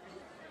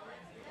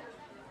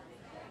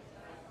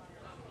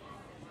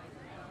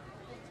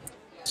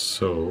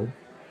 So,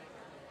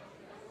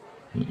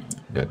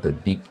 got the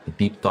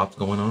deep thoughts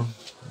going on.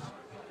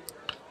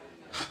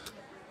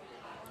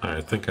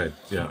 I think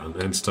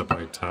on end step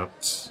I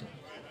tapped.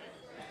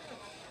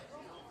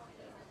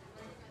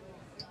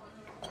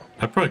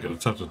 I probably could have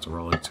tapped it to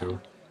Relic too,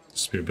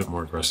 just to be a bit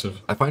more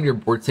aggressive. I find your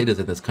board state is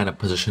in this kind of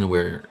position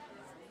where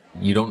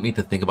you don't need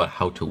to think about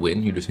how to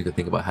win. You just need to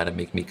think about how to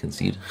make me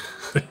concede.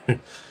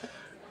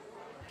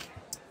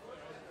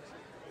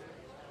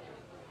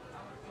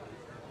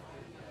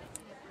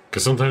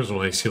 Because sometimes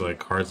when I see like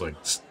cards like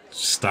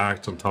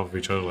stacked on top of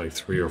each other, like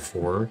 3 or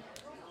 4,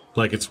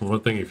 like it's one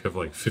thing if you have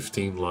like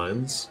 15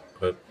 lines,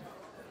 but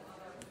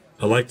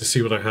I like to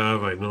see what I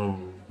have. I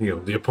know, you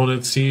know, the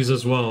opponent sees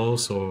as well,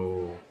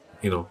 so,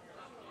 you know,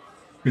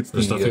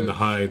 there's nothing to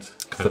hide.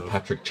 It's the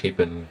Patrick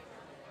Chapin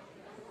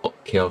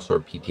Chaos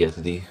or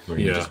PTSD, where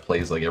he just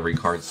plays like every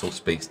card so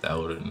spaced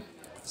out and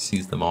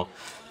sees them all.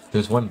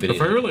 There's one video.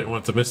 If I really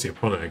want to miss the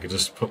opponent, I could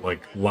just put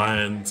like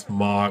land,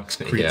 mox,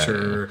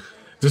 creature.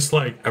 Just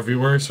like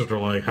everywhere, so they're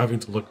like having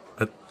to look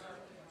at.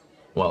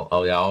 Well,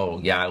 oh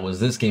yeah, it was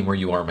this game where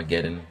you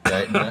Armageddon.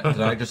 Did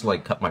I just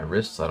like cut my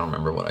wrists? I don't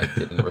remember what I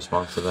did in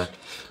response to that.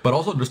 But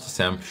also just to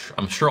say,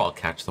 I'm sure I'll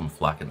catch some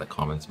flack in the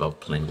comments about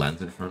playing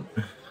lands in front.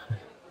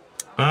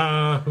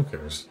 Who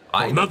cares?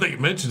 Not that you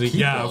mentioned it.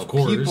 Yeah, of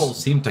course. People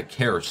seem to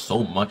care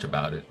so much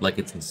about it. Like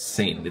it's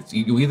insane. It's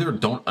you either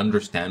don't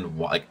understand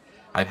why. Like,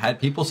 I've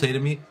had people say to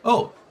me,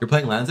 "Oh, you're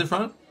playing lands in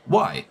front?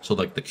 Why?" So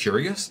like the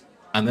curious.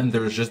 And then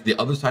there's just the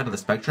other side of the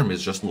spectrum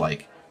is just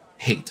like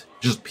hate,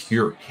 just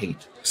pure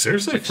hate.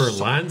 Seriously, like, for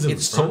lands in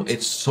front?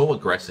 It's so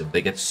aggressive.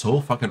 They get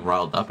so fucking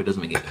riled up. It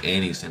doesn't make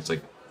any sense.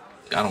 Like,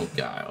 I don't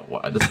get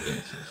why. It doesn't make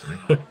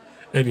any sense.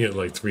 And you had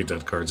like 3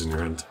 dead cards in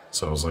your hand,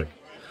 so I was like,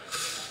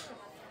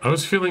 I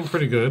was feeling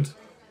pretty good.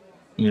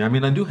 Yeah, I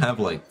mean, I do have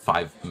like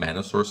 5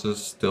 mana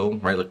sources still,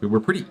 right? Like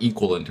we're pretty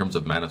equal in terms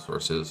of mana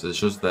sources. It's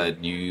just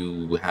that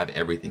you have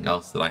everything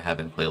else that I have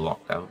in play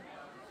locked out.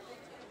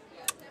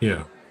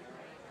 Yeah.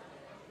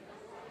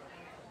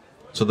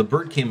 So the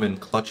bird came in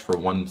clutch for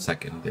 1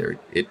 second there.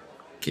 It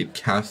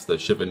cast the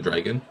Shivan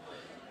Dragon,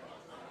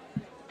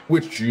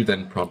 which you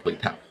then promptly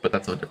tap, but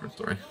that's a different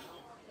story.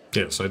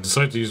 Yeah, so I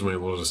decided to use my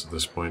Lotus at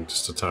this point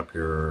just to tap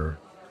your...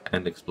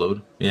 And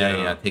explode?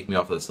 Yeah, take me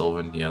off the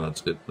Sylvan. Yeah,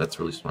 that's good. That's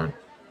really smart.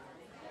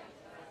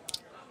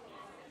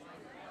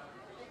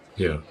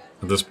 Yeah,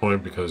 at this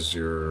point, because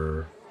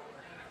you're...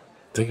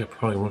 I think I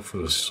probably went for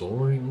the Soul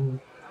Ring.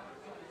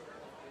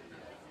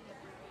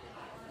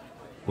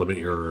 Limit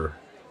your...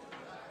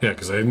 Yeah,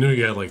 because I knew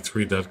you had like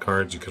 3 dead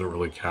cards. You couldn't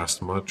really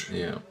cast much.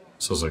 Yeah.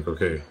 So I was like,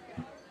 okay,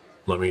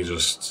 let me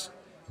just...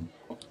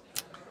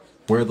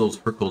 Where are those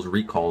Hercules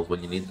recalls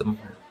when you need them?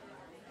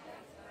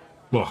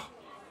 Well...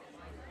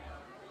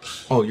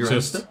 Oh, you're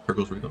just...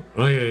 Hercules recall?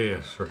 Oh,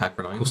 yeah, sure. Attack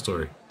for 9? Cool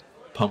story.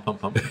 Pump.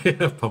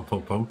 Yeah,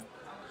 pump.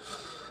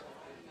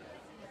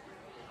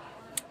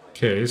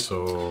 Okay,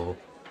 so...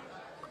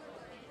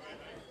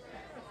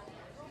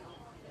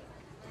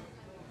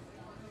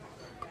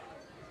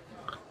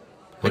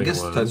 I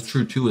guess that's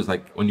true too, is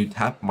like when you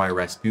tap my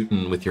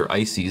Rasputin with your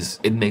Ices,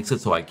 it makes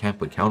it so I can't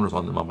put counters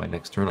on them on my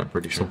next turn, I'm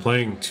pretty sure. So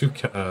playing 2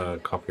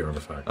 copy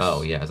artifacts.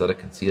 Oh yeah, is that a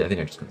concede? I think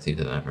I just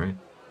conceded that, right?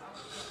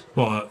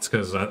 Well, it's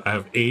because I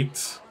have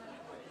 8.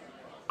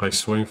 I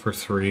swing for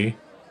 3.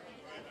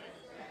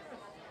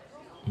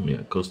 Yeah,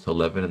 it goes to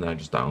 11 and then I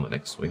just die on the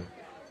next swing.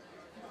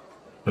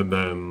 And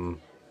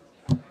then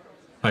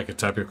I could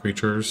tap your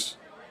creatures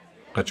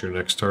at your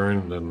next turn,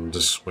 and then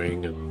just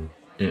swing and...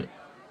 Yeah.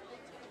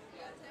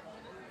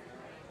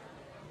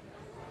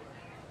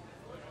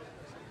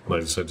 I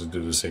decided to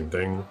do the same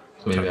thing.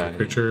 So maybe tap your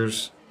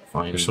creatures,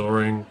 your Soul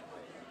Ring.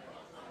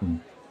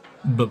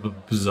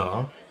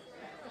 Bizarre.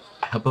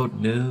 How about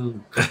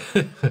no?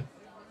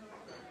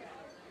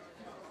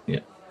 Yeah,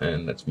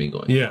 and that's me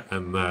going. Yeah,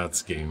 and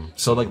that's game.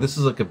 So like this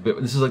is like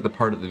the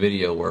part of the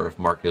video where if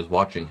Mark is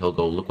watching, he'll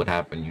go, "Look what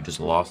happened! You just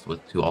lost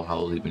with 2 All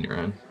Hallows Eve in your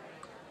hand."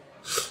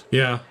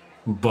 Yeah,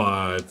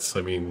 but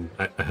I mean,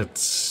 I had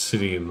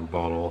City in the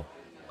bottle.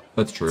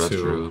 That's true. That's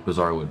true.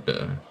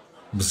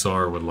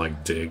 Bizarre would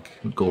like dig.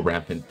 Go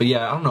rampant. But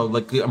yeah, I don't know,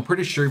 like I'm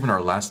pretty sure even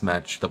our last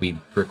match that we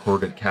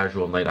recorded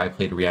casual night, I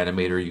played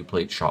Reanimator, you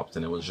played Shops,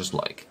 and it was just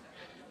like,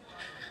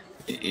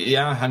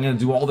 yeah, I'm gonna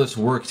do all this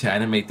work to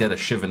animate Dead of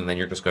Shivan, and then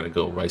you're just gonna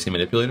go Icy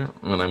Manipulator,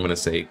 and I'm gonna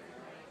say,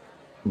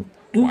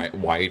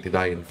 why did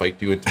I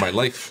invite you into my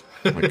life?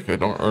 Like, I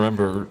don't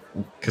remember.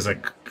 Because I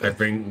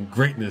bring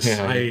greatness.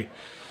 Yeah.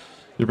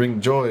 You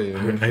bring joy,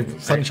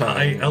 sunshine.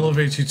 I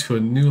elevate you to a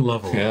new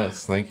level.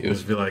 Yes, thank you.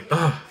 Just be like,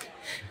 ah.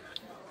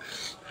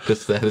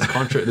 This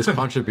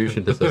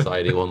contribution to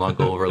society will not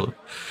go overlooked.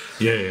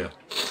 Yeah.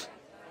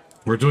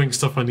 We're doing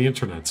stuff on the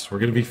internet. We're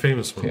going to be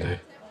famous one day.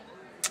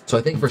 So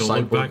I think for sideboarding,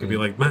 look back and be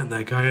like, man,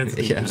 that guy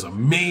Anthony was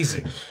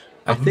amazing.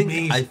 I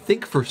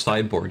think for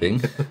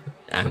sideboarding,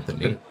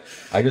 Anthony,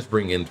 I just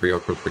bring in 3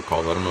 Hercules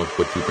recall. I don't know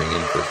what you bring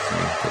in versus me,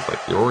 because like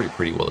you're already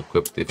pretty well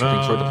equipped. If you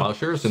bring Sword to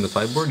Plowshares in the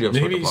sideboard, you have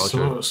Sword to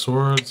Plowshares. Maybe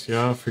swords,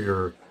 yeah, for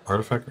your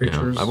artifact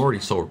creatures. Yeah, I've already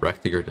so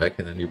wrecked your deck,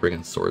 and then you bring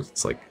in swords.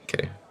 It's like,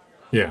 okay,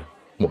 yeah,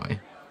 why?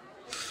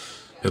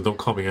 Yeah, don't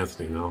call me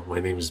Anthony now. My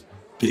name is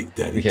Big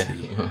Daddy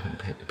T.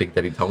 Big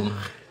Daddy Tone.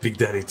 Big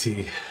Daddy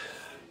T.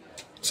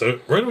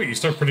 So right away you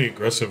start pretty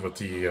aggressive with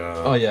the.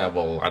 Oh yeah,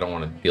 well I don't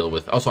want to deal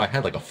with. Also, I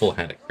had like a full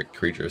hand of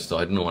creatures, so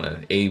I didn't want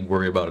to A,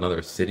 worry about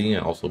another city,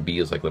 and also B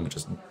is like, let me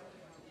just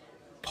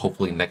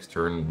hopefully next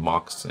turn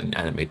Mox and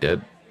animate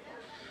Dead.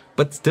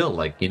 But still,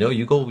 like, you know,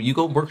 you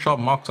go workshop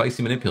Mox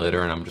Icy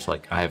Manipulator, and I'm just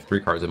like, I have 3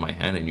 cards in my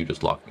hand, and you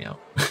just lock me out.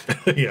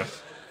 Yeah.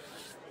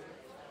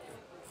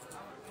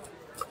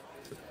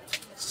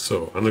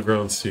 So,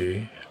 Underground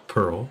Sea,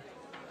 Pearl.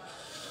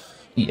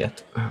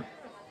 Jet.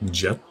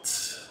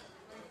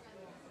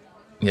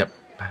 Yep.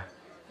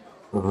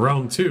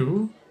 Round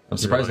 2. I'm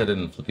surprised I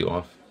didn't flip you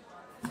off.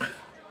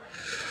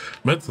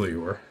 Mentally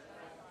you were.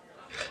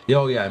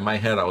 Oh yeah, in my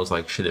head I was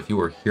like, shit, if you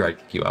were here I'd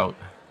kick you out.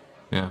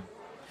 Yeah.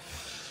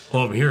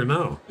 Well, I'm here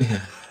now.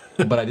 Yeah.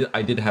 But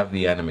I did have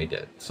the anime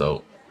Dead,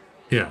 so...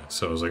 Yeah,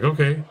 so I was like,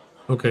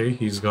 okay,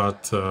 he's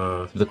got...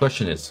 The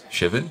question is,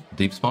 Shivan,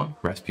 Deep Spawn,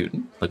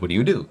 Rasputin? Like, what do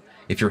you do?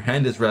 If your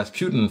hand is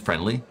Rasputin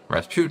friendly,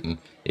 Rasputin.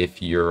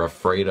 If you're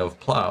afraid of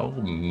Plow,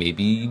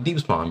 maybe Deep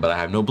Spawn, but I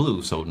have no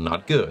blue, so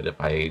not good. If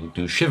I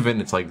do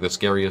Shivan, it's like the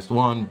scariest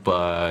one,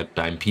 but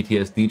I'm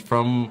PTSD'd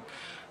from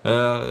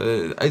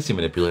Icy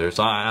Manipulator,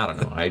 so I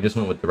don't know. I just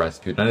went with the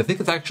Rasputin. And I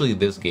think it's actually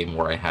this game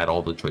where I had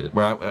all the choices.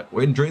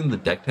 During the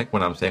deck tech,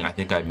 when I'm saying I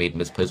think I made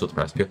misplays with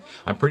Rasputin,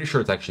 I'm pretty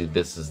sure it's actually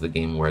this is the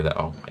game where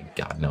oh my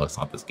god, no, it's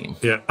not this game.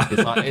 Yeah.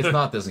 It's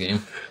not this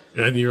game.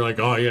 And you're like,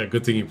 oh yeah,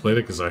 good thing you played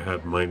it because I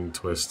had Mind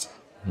Twist.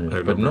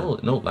 Yeah, but no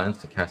lands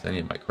to cast any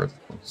of my cards,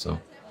 so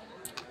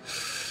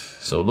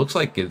it looks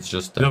like it's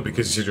just no,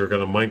 because you're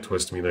gonna Mind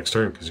Twist me next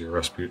turn because you're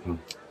Rasputin.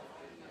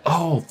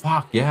 Oh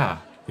fuck yeah.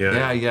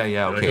 Yeah.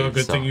 Okay,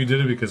 good thing you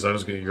did it because I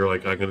was gonna. You're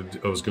like, I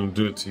was gonna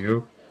do it to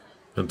you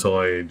until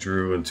I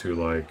drew into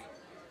like.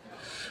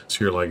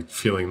 So you're like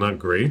feeling not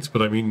great,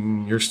 but I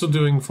mean you're still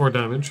doing 4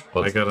 damage.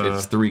 Well,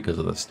 it's 3 because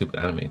of the stupid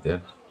anime,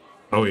 yeah.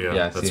 Oh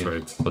yeah, that's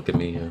right. Look at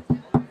me.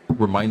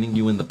 reminding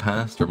you in the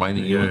past,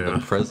 reminding you in the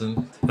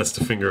present. That's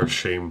the finger of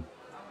shame.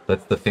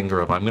 That's the finger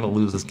of, I'm going to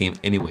lose this game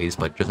anyways,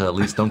 but just at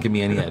least don't give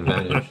me any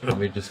advantage. Let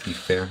me just be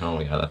fair.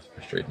 Oh, yeah, that's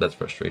frustration. That's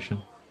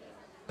frustration.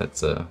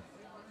 That's,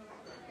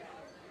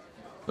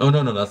 Oh,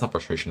 no, that's not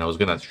frustration. I was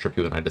going to strip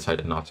you and I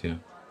decided not to.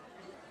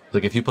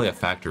 Like, if you play a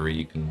factory,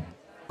 you can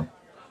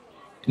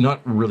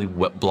not really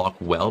block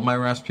well my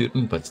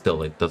Rasputin, but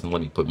still, it doesn't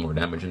let me put more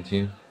damage into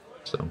you.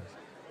 So,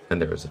 and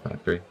there is a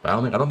factory. But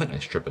I don't think I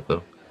strip it,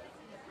 though.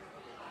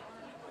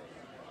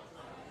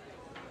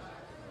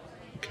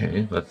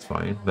 Okay, that's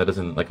fine. That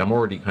doesn't, like, I'm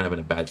already kind of in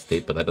a bad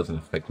state, but that doesn't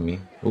affect me.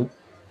 Oh,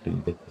 did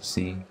you get to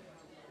see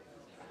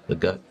the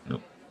gut?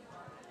 No.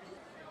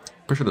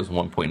 Pretty sure there's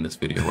one point in this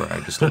video where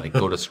I just, like,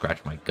 go to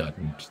scratch my gut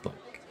and just,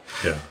 like...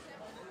 Yeah.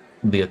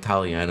 The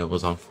Italiano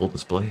was on full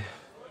display.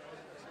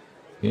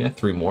 Yeah,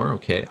 3 more.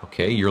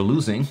 Okay, you're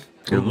losing.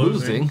 You're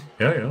losing.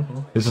 Yeah.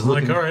 Well, this is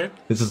looking, like, all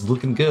right. This is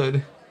looking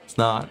good. It's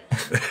not.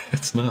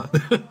 It's not.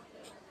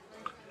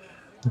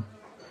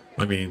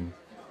 I mean...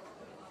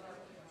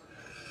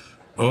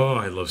 Oh,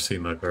 I love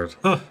seeing that card.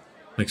 Oh,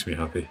 makes me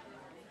happy.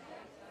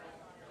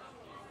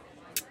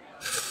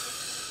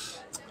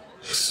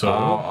 So...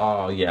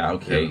 Oh, yeah,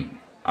 okay. Yeah.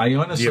 I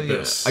honestly...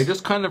 I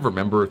just kind of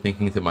remember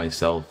thinking to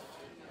myself,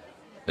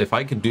 if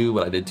I could do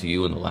what I did to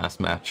you in the last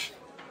match,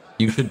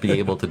 you should be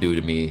able to do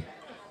to me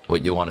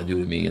what you want to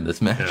do to me in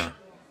this match. Yeah.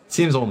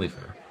 Seems only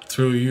fair.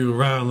 Threw you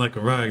around like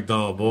a rag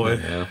doll, boy.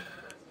 Yeah.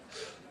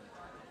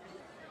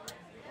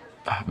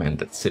 Ah, man,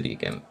 that city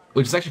again.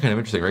 Which is actually kind of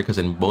interesting, right? Because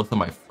in both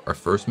of our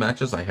first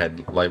matches, I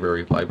had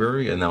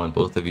library, and now in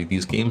both of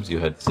these games, you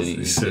had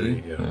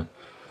city. Yeah.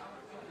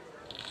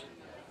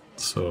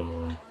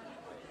 So,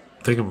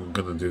 I think I'm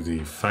gonna do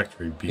the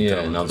factory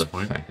beatdown. Yeah, now the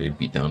factory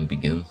beatdown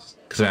begins.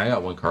 Because I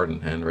got one card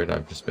in hand, right?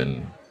 I've just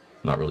been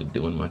not really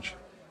doing much.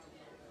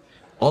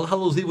 All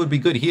Hallows Eve would be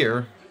good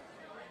here,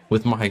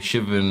 with my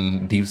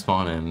Shivan, Deep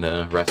Spawn,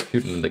 and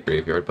Rasputin in the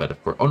graveyard. But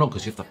of course, oh no,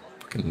 because you have the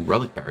fucking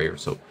relic barrier,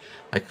 so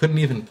I couldn't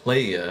even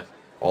play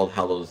All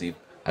Hallows Eve.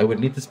 I would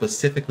need to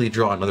specifically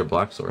draw another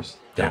black source.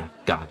 Yeah.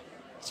 God.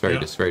 It's very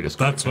discouraging.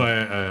 That's why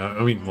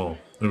I mean, well,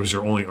 it was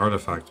your only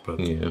artifact, but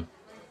yeah.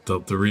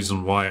 The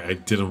reason why I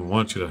didn't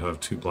want you to have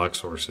 2 black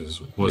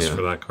sources was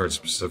for that card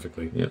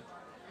specifically. Yeah.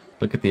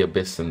 Look at the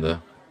Abyss in the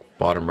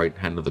bottom right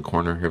hand of the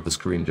corner here of the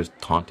screen, just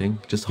taunting.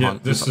 Just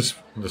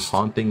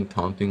haunting,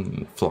 taunting,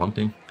 and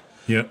flaunting.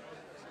 Yeah.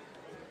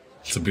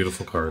 It's a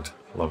beautiful card.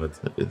 Love it.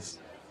 It is.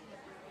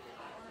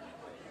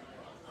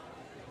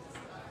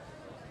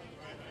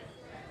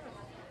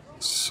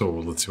 So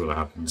let's see what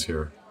happens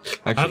here.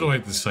 Actually, how do I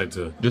decide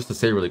to... Just to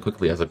say really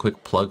quickly, as a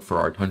quick plug for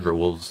our Tundra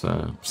Wolves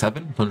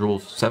 7? Tundra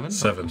Wolves 7?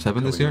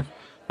 7 this year.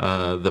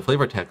 The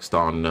flavor text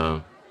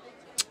on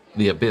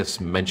the Abyss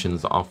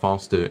mentions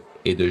enfance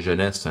et de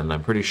jeunesse, and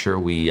I'm pretty sure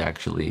we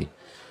actually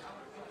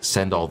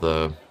send all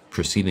the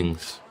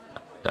proceedings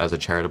as a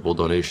charitable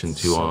donation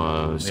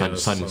to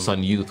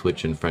Sun Youth,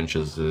 which in French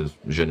is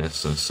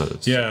jeunesse. And so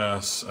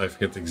yes, I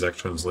forget the exact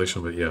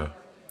translation, but yeah.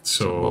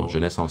 So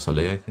jeunesse en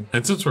soleil, I think.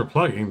 And since we're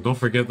plugging, don't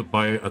forget to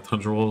buy a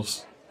Tundra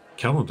Wolves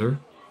calendar.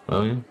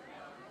 Oh yeah,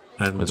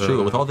 and that's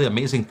true. With all the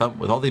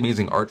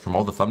amazing art from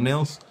all the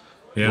thumbnails,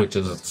 which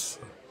is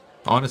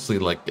honestly,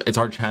 like, it's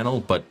our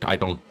channel, but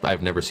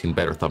I've never seen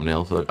better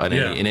thumbnails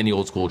in any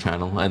old school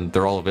channel, and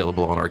they're all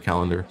available on our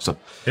calendar. So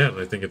yeah,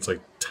 I think it's like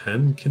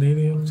 10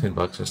 Canadian,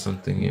 $10 or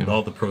something. Yeah.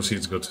 All the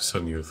proceeds go to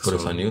Sun Youth. Go to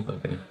Sun Youth.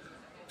 Okay.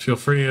 Feel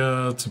free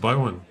to buy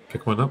one,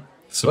 pick one up,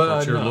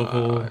 support your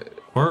local.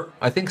 Or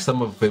I think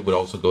some of it would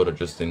also go to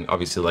just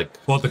obviously like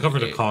to cover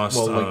the cost.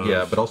 Well,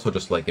 yeah, but also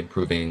just like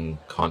improving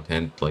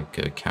content,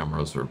 like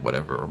cameras or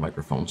whatever, or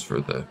microphones for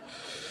the.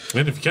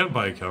 And if you can't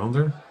buy a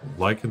calendar,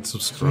 like and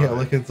subscribe. Yeah,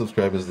 like and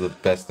subscribe is the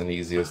best and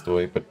easiest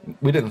way. But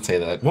we didn't say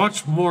that.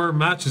 Watch more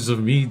matches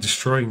of me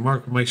destroying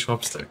Mark with my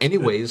chopstick.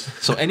 Anyways,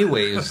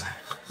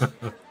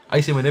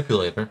 Icy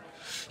Manipulator.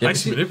 Yeah,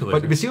 Icy Manipulator.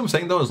 But you see what I'm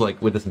saying though? Is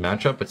like with this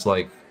matchup, it's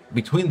like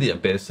between the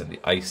Abyss and the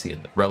Icy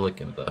and the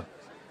Relic and the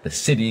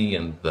city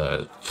and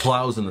the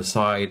plows in the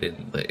side,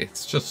 and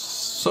it's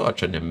just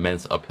such an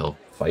immense uphill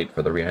fight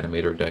for the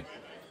Reanimator deck.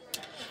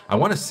 I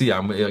want to see,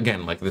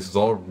 again, like, this is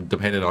all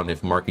dependent on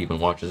if Mark even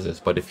watches this,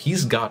 but if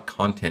he's got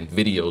content,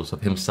 videos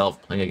of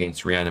himself playing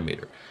against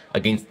Reanimator,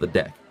 against the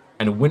deck,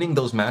 and winning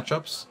those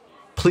matchups,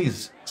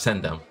 please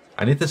send them.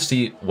 I need to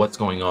see what's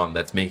going on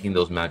that's making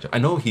those matchups. I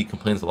know he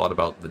complains a lot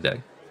about the deck.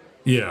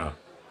 Yeah.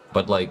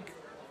 But, like,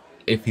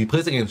 if he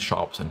plays against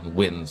shops and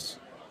wins,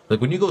 like,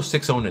 when you go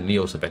 6-0 in a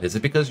Neos event, is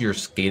it because you're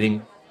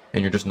skating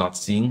and you're just not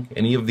seeing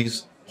any of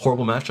these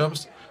horrible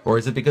matchups? Or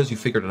is it because you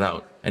figured it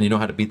out and you know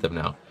how to beat them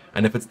now?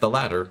 And if it's the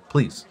latter,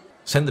 please,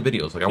 send the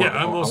videos. Like,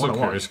 I'm also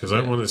curious, because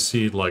I want to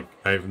see, like,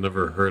 I've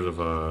never heard of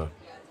a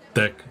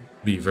deck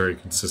be very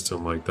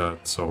consistent like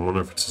that. So I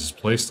wonder if it's his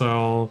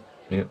playstyle.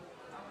 Yeah.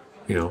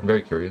 You know. I'm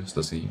very curious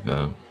to see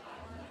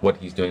what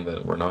he's doing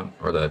that we're not,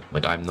 or that,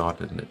 like, I'm not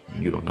and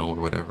you don't know, or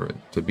whatever. It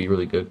would be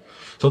really good.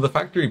 So the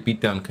factory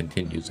beatdown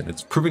continues, and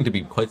it's proving to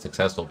be quite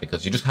successful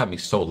because you just have me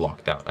so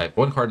locked out. I have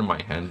one card in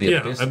my hand.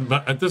 And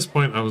at this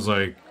point, I was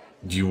like,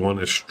 do you want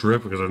to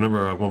strip? Because I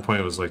remember at one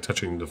point I was like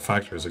touching the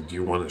factory. I was like, do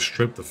you want to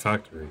strip the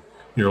factory? And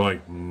you're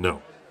like,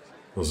 no.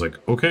 I was like,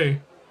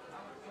 okay.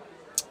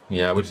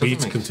 Yeah, which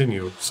beats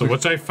continue. So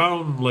which I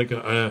found like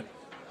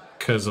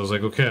because I was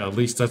like, okay, at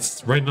least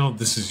that's right now.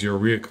 This is your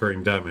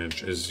reoccurring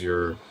damage. Is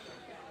your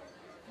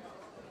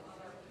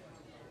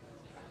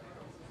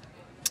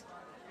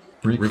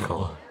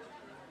recall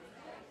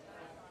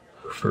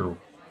for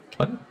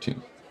 22.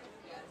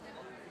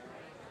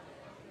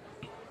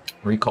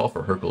 Recall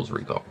for Hercule's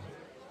recall.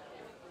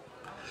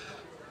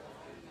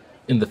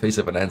 In the face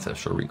of an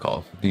ancestral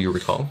recall. Do you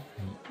recall?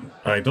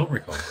 I don't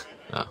recall.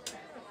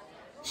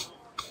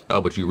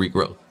 Oh, but you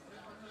regrow.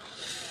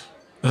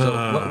 So,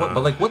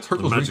 but like, what's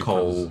Hercule's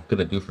recall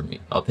gonna do for me?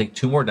 I'll take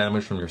 2 more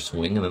damage from your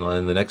swing, and then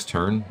in the next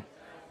turn,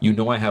 you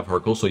know I have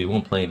Hercule, so you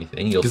won't play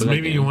anything. Because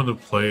maybe you want to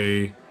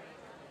play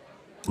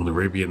an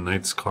Arabian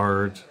Nights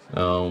card.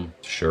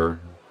 Sure.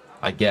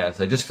 I guess.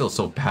 I just feel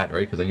so bad,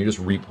 right? Because then you just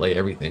replay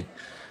everything.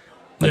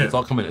 Like, yeah. It's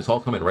all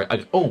coming,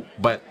 right?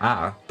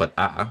 But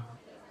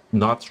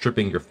not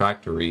stripping your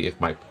factory. If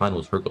my plan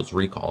was Hercule's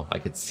recall, I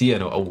could see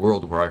a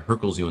world where I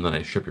Hercules you and then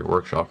I strip your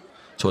workshop,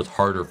 so it's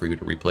harder for you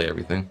to replay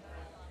everything,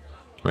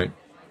 right?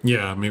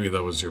 Yeah, maybe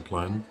that was your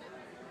plan.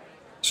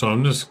 So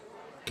I'm just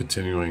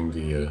continuing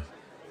the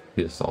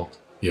assault.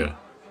 Yeah.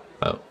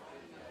 Oh.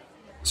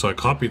 So I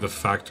copy the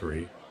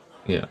factory.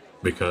 Yeah.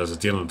 Because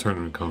at the end of the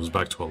turn it comes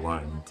back to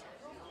aligned.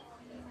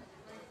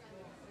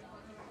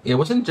 Yeah,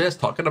 wasn't Jess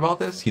talking about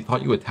this? He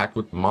thought you attacked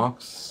with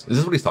Mox. Is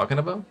this what he's talking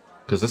about?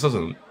 Because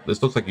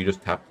this looks like you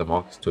just tapped the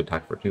Mox to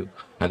attack for 2,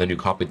 and then you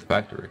copied the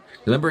factory.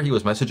 Remember he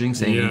was messaging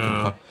saying you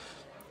can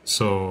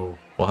so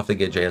we'll have to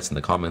get JS in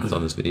the comments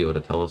on this video to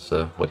tell us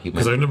what he meant.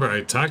 Because I remember I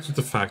attacked with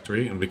the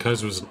factory, and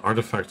because it was an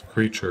artifact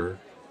creature,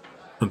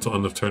 until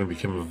end of turn it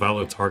became a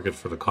valid target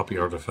for the copy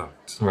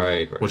artifact.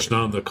 Right. Which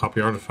now the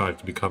copy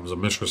artifact becomes a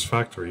Mishra's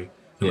factory,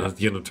 and at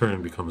the end of turn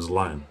it becomes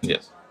aligned.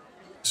 Yes.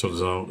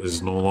 So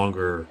is no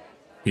longer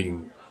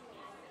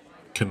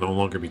can no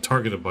longer be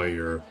targeted by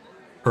your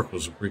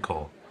Hercule's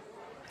recall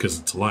because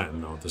it's aligned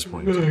now at this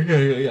point.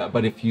 Yeah.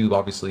 But if you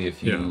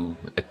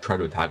try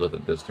to attack with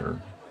it this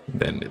turn,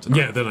 then it's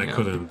not, then I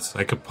couldn't.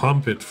 I could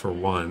pump it for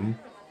 1,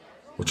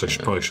 which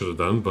I probably should have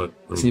done. But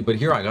see, but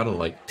here I gotta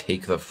like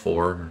take the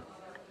 4,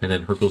 and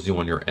then Hercules you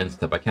on your end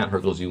step. I can't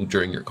Hercules you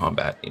during your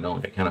combat. You know,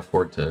 I can't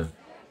afford to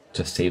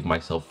save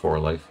myself 4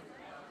 life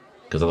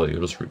because otherwise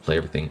you'll just replay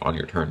everything on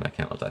your turn. I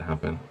can't let that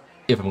happen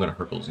if I'm gonna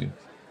Hercules you.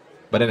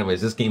 But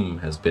anyways, this game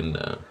has been...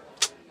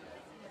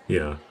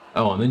 Yeah.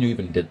 Oh, and then you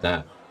even did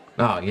that.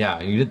 Oh, yeah,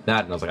 you did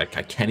that, and I was like,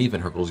 I can't even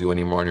Hercules you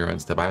anymore on your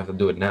end step. I have to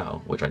do it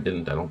now, which I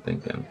didn't, I don't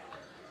think. And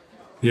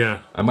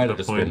yeah. I might have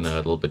just been a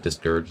little bit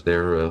discouraged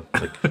there,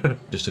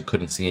 just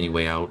couldn't see any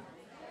way out.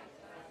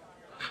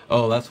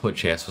 Oh, that's what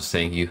Chas was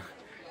saying.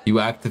 You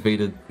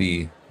activated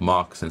the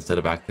Mox instead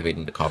of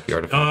activating the copy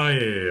artifact. Oh,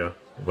 yeah.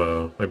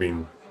 Well, I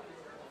mean,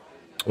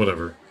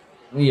 whatever.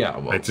 Yeah,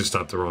 well... I just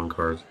tapped the wrong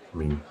card. I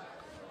mean...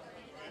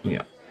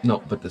 Yeah,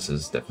 no, but this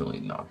is definitely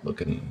not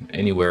looking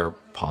anywhere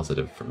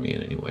positive for me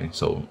in any way.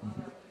 So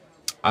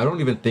I don't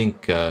even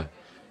think,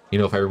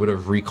 if I would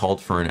have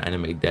recalled for an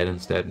anime dead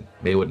instead,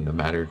 it wouldn't have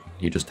mattered.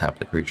 You just tap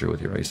the creature with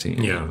your IC.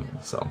 Yeah.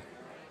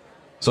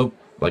 So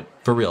like,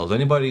 for real, is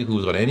anybody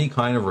who's got any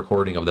kind of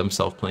recording of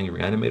themselves playing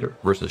Reanimator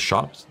versus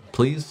shops,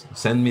 please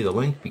send me the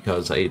link,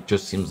 because it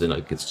just seems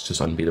like it's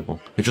just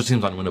unbeatable. It just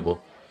seems unwinnable.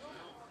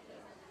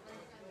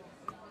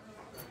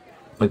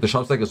 Like, the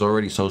shop deck is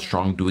already so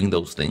strong doing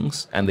those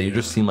things, and they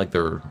just seem like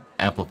they're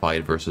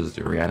amplified versus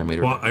the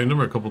Reanimator. Well, I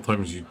remember a couple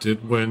times you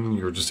did win.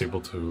 You were just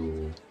able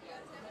to,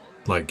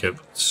 like, get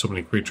so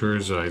many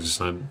creatures. I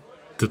just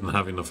didn't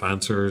have enough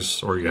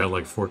answers, or you had,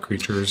 like, 4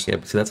 creatures. Yeah,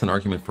 but see, that's an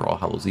argument for All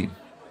Hallows Eve.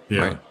 Yeah.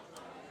 Right?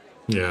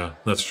 Yeah,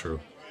 that's true.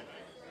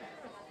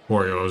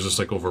 Or I was just,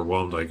 like,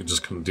 overwhelmed. I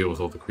just couldn't deal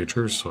with all the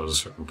creatures, so at a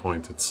certain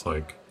point, it's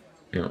like...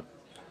 Yeah.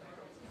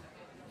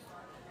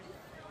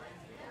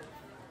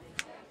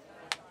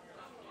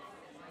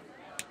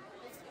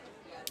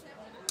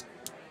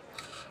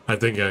 I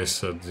think I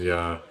said,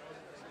 yeah.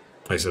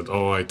 I said,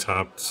 oh, I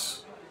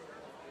tapped.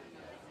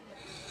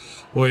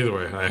 Well, either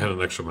way, I had an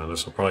extra mana,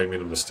 so probably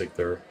made a mistake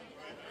there.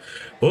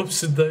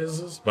 Whoops, it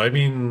does. But I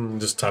mean,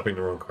 just tapping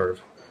the wrong card.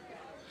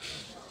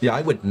 Yeah,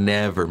 I would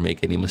never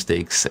make any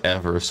mistakes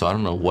ever, so I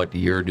don't know what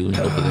you're doing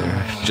over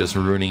there. Just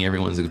ruining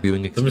everyone's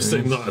viewing experience. The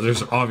mistake, no,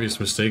 there's an obvious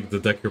mistake. The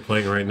deck you're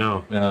playing right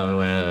now. Oh,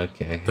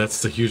 okay.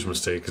 That's the huge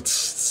mistake.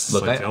 It's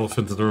look, like the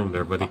elephant in the room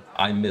there, buddy.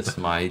 I miss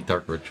my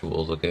dark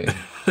rituals, okay?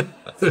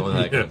 That's the only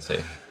thing I can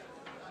say.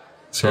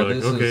 So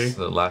like, this is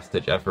the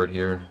last-ditch effort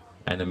here.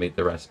 Animate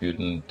the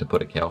Rasputin to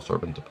put a Chaos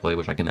Orb into play,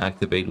 which I can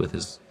activate with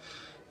his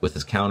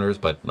counters,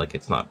 but like,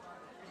 it's not...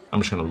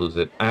 I'm just gonna lose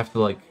it. I have to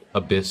like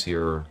Abyss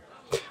here.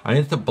 I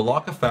need to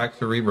block a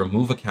factory,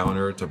 remove a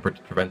counter to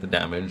prevent the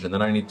damage, and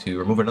then I need to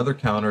remove another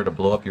counter to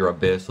blow up your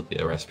Abyss so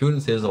the Rasputin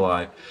stays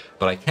alive.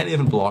 But I can't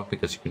even block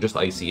because you can just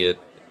icy it.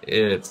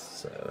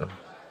 It's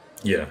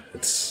yeah,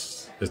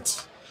 it's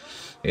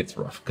It's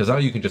rough because now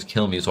you can just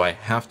kill me, so I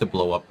have to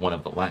blow up one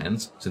of the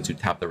lands since you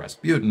tap the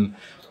Rasputin.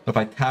 If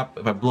I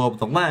blow up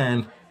the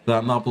land, then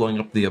I'm not blowing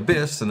up the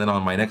Abyss, and then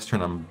on my next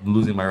turn I'm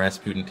losing my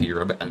Rasputin to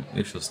your Abyss.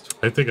 It's just.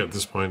 I think at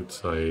this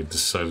point I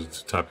decided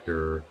to tap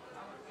your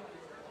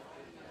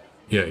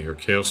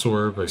Chaos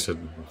Orb. I said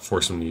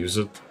force him to use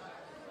it.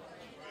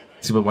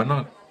 See, but why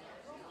not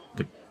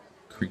the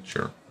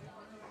creature?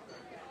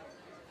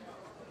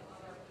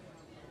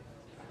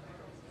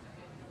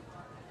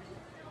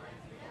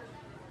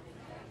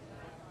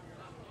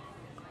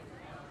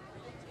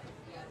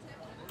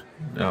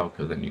 No,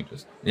 because then you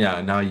just...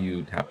 Yeah, now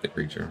you tap the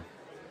creature.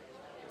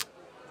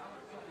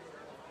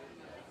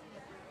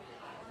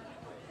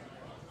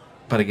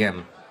 But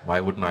again, why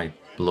wouldn't I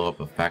blow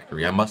up a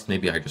factory?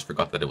 Maybe I just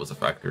forgot that it was a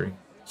factory.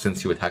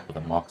 Since you attacked with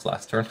a Mox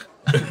last turn.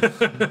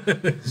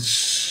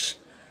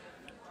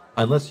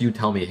 Unless you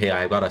tell me, hey,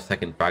 I got a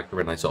second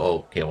factory, and I say, oh,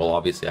 okay, well,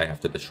 obviously I have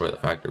to destroy the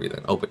factory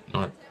then. Oh, but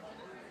not...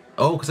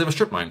 Oh, because I have a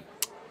strip mine.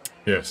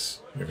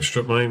 Yes, you have a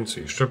strip mine,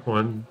 so you strip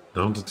 1,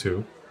 down to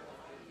 2.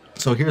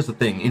 So here's the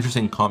thing,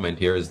 interesting comment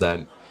here is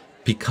that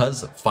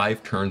because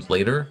 5 turns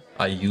later,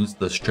 I used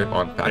the strip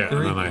on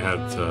factory. Yeah, and then I had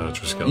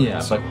Triskelion. Yeah,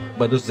 so.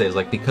 but this is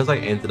like, because I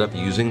ended up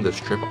using the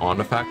strip on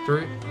a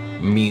factory,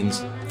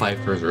 means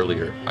 5 turns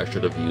earlier, I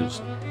should have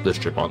used the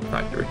strip on the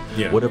factory.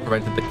 Yeah. Would have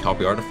prevented the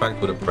copy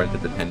artifact, would have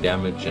prevented the 10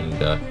 damage, and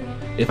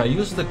if I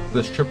used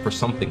the strip for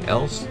something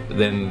else,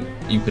 then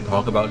you could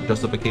talk about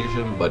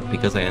justification, but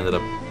because I ended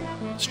up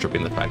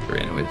stripping the factory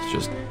anyway, it's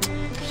just...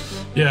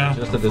 Yeah,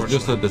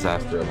 just a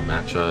disaster of a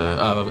match,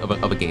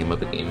 of a game. You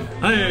had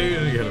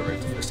it right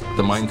the first time.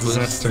 The mind twist.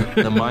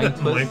 Disaster. The mind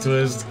twist. Mind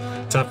twist.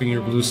 Tapping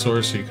your blue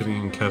source so you couldn't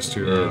even cast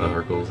your the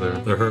Hercules there.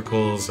 The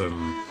Hercules and.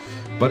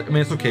 But I mean,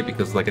 it's okay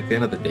because, like, at the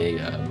end of the day,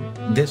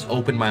 this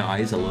opened my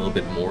eyes a little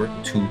bit more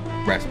to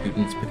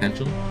Rasputin's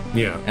potential.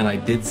 Yeah. And I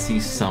did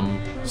see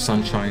some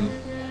sunshine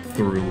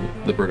through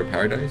the Bird of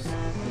Paradise.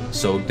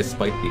 So,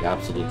 despite the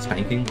absolute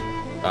spanking,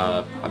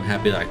 I'm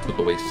happy that I took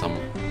away some.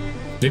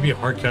 Maybe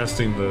hard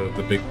casting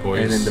the big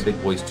boys. And then the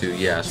big boys too,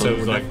 yeah. So instead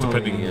of like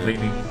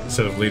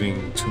instead of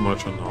leaning too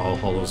much on the All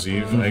Hallows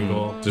Eve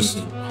angle, just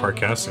hard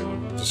casting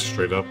them, just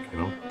straight up, you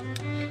know.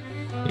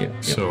 Yeah.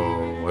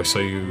 So I saw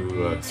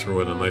you throw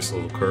in a nice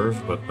little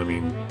curve, but I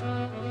mean,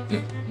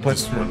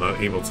 but we're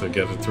not able to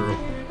get it through.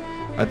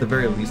 At the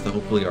very least,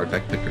 hopefully our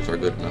deck pictures are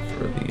good enough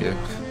for the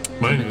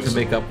to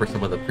make up for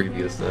some of the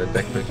previous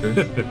deck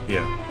pictures.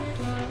 Yeah.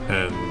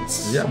 And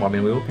yeah, well, I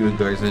mean, we hope you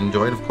guys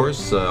enjoyed. Of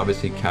course,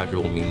 obviously,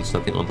 casual means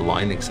nothing on the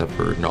line except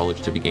for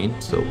knowledge to be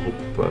gained. So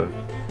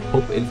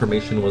hope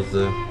information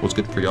was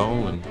good for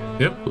y'all, and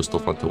it was still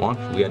fun to watch.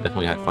 We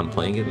definitely had fun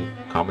playing it and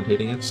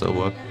commentating it.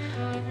 So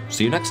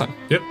see you next time.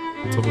 Yep.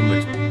 Until the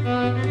next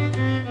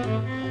one.